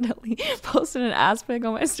accidentally posted an ass pic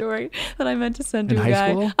on my story that I meant to send to In a high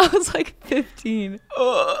guy. school? I was like 15.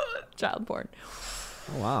 Ugh, child porn.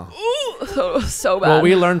 Wow. So bad. Well,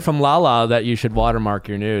 we learned from Lala that you should watermark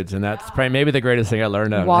your nudes, and that's probably maybe the greatest thing I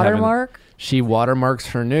learned. Watermark? She watermarks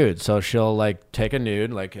her nudes, so she'll like take a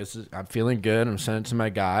nude, like I'm feeling good, I'm sending it to my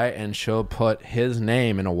guy, and she'll put his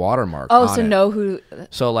name in a watermark. Oh, on so it. know who?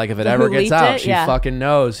 So like if it ever gets leaked out, it? she Yeah. fucking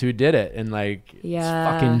knows who did it, and like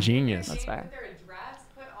Yeah. it's fucking genius. That's fair. Their address,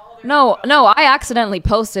 put all their No, I accidentally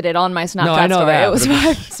posted it on my Snapchat No, I know story. that, It was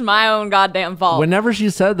but it's my own goddamn fault. Whenever she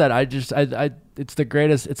said that, I it's the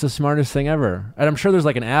greatest, it's the smartest thing ever. And I'm sure there's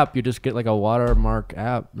like an app, you just get like a watermark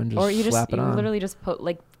app and just or you slap it you on. literally just put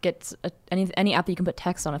like any app that you can put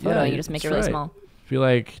text on a photo. And you just make it really small. Be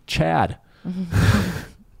like, Chad,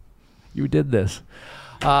 you did this.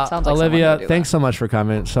 Sounds like Olivia, someone would do thanks so much for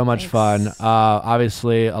coming. So much fun.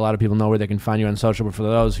 Obviously, a lot of people know where they can find you on social, but for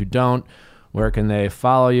those who don't, where can they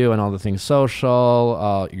follow you and all the things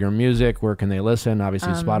social, your music, where can they listen?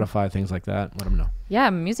 Obviously, Spotify, things like that. Let them know. Yeah,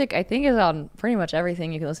 music I think is on pretty much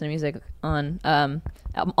everything you can listen to music on.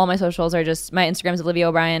 All my socials are just, my Instagram is Olivia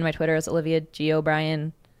O'Brien, my Twitter is Olivia G.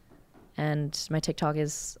 O'Brien, and my TikTok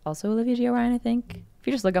is also Olivia G. O'Brien, I think. If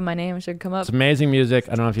you just look up my name, it should come up. It's amazing music.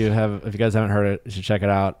 I don't know if you guys haven't heard it, you should check it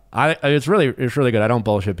out. It's really good. I don't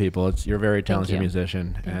bullshit people. You're a very talented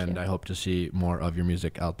musician, and I hope to see more of your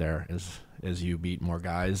music out there as you meet more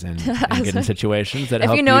guys and get in situations that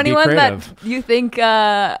help If you know anyone be creative. that you think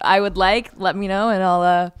I would like, let me know, and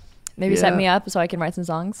I'll maybe set me up so I can write some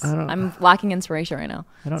songs. I'm lacking inspiration right now.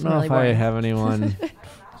 I don't know if I have anyone.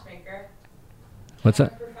 matchmaker. What's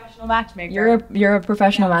that? Professional matchmaker. You're a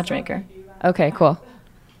professional matchmaker. Okay, cool.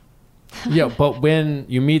 Yeah, but when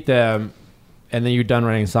you meet them and then you're done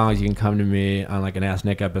writing songs, you can come to me on like an Ask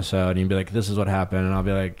Nick episode and you'd be like, this is what happened. And I'll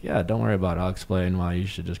be like, yeah, don't worry about it. I'll explain why you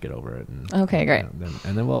should just get over it. And, Okay, great.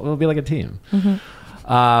 And then we'll be like a team.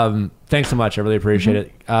 Thanks so much. I really appreciate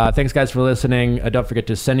it. Thanks, guys, for listening. Don't forget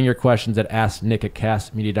to send in your questions at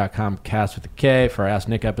asknick@castmedia.com, cast with a K, for our Ask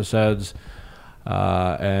Nick episodes.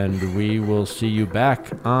 And we will see you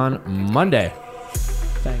back on Monday.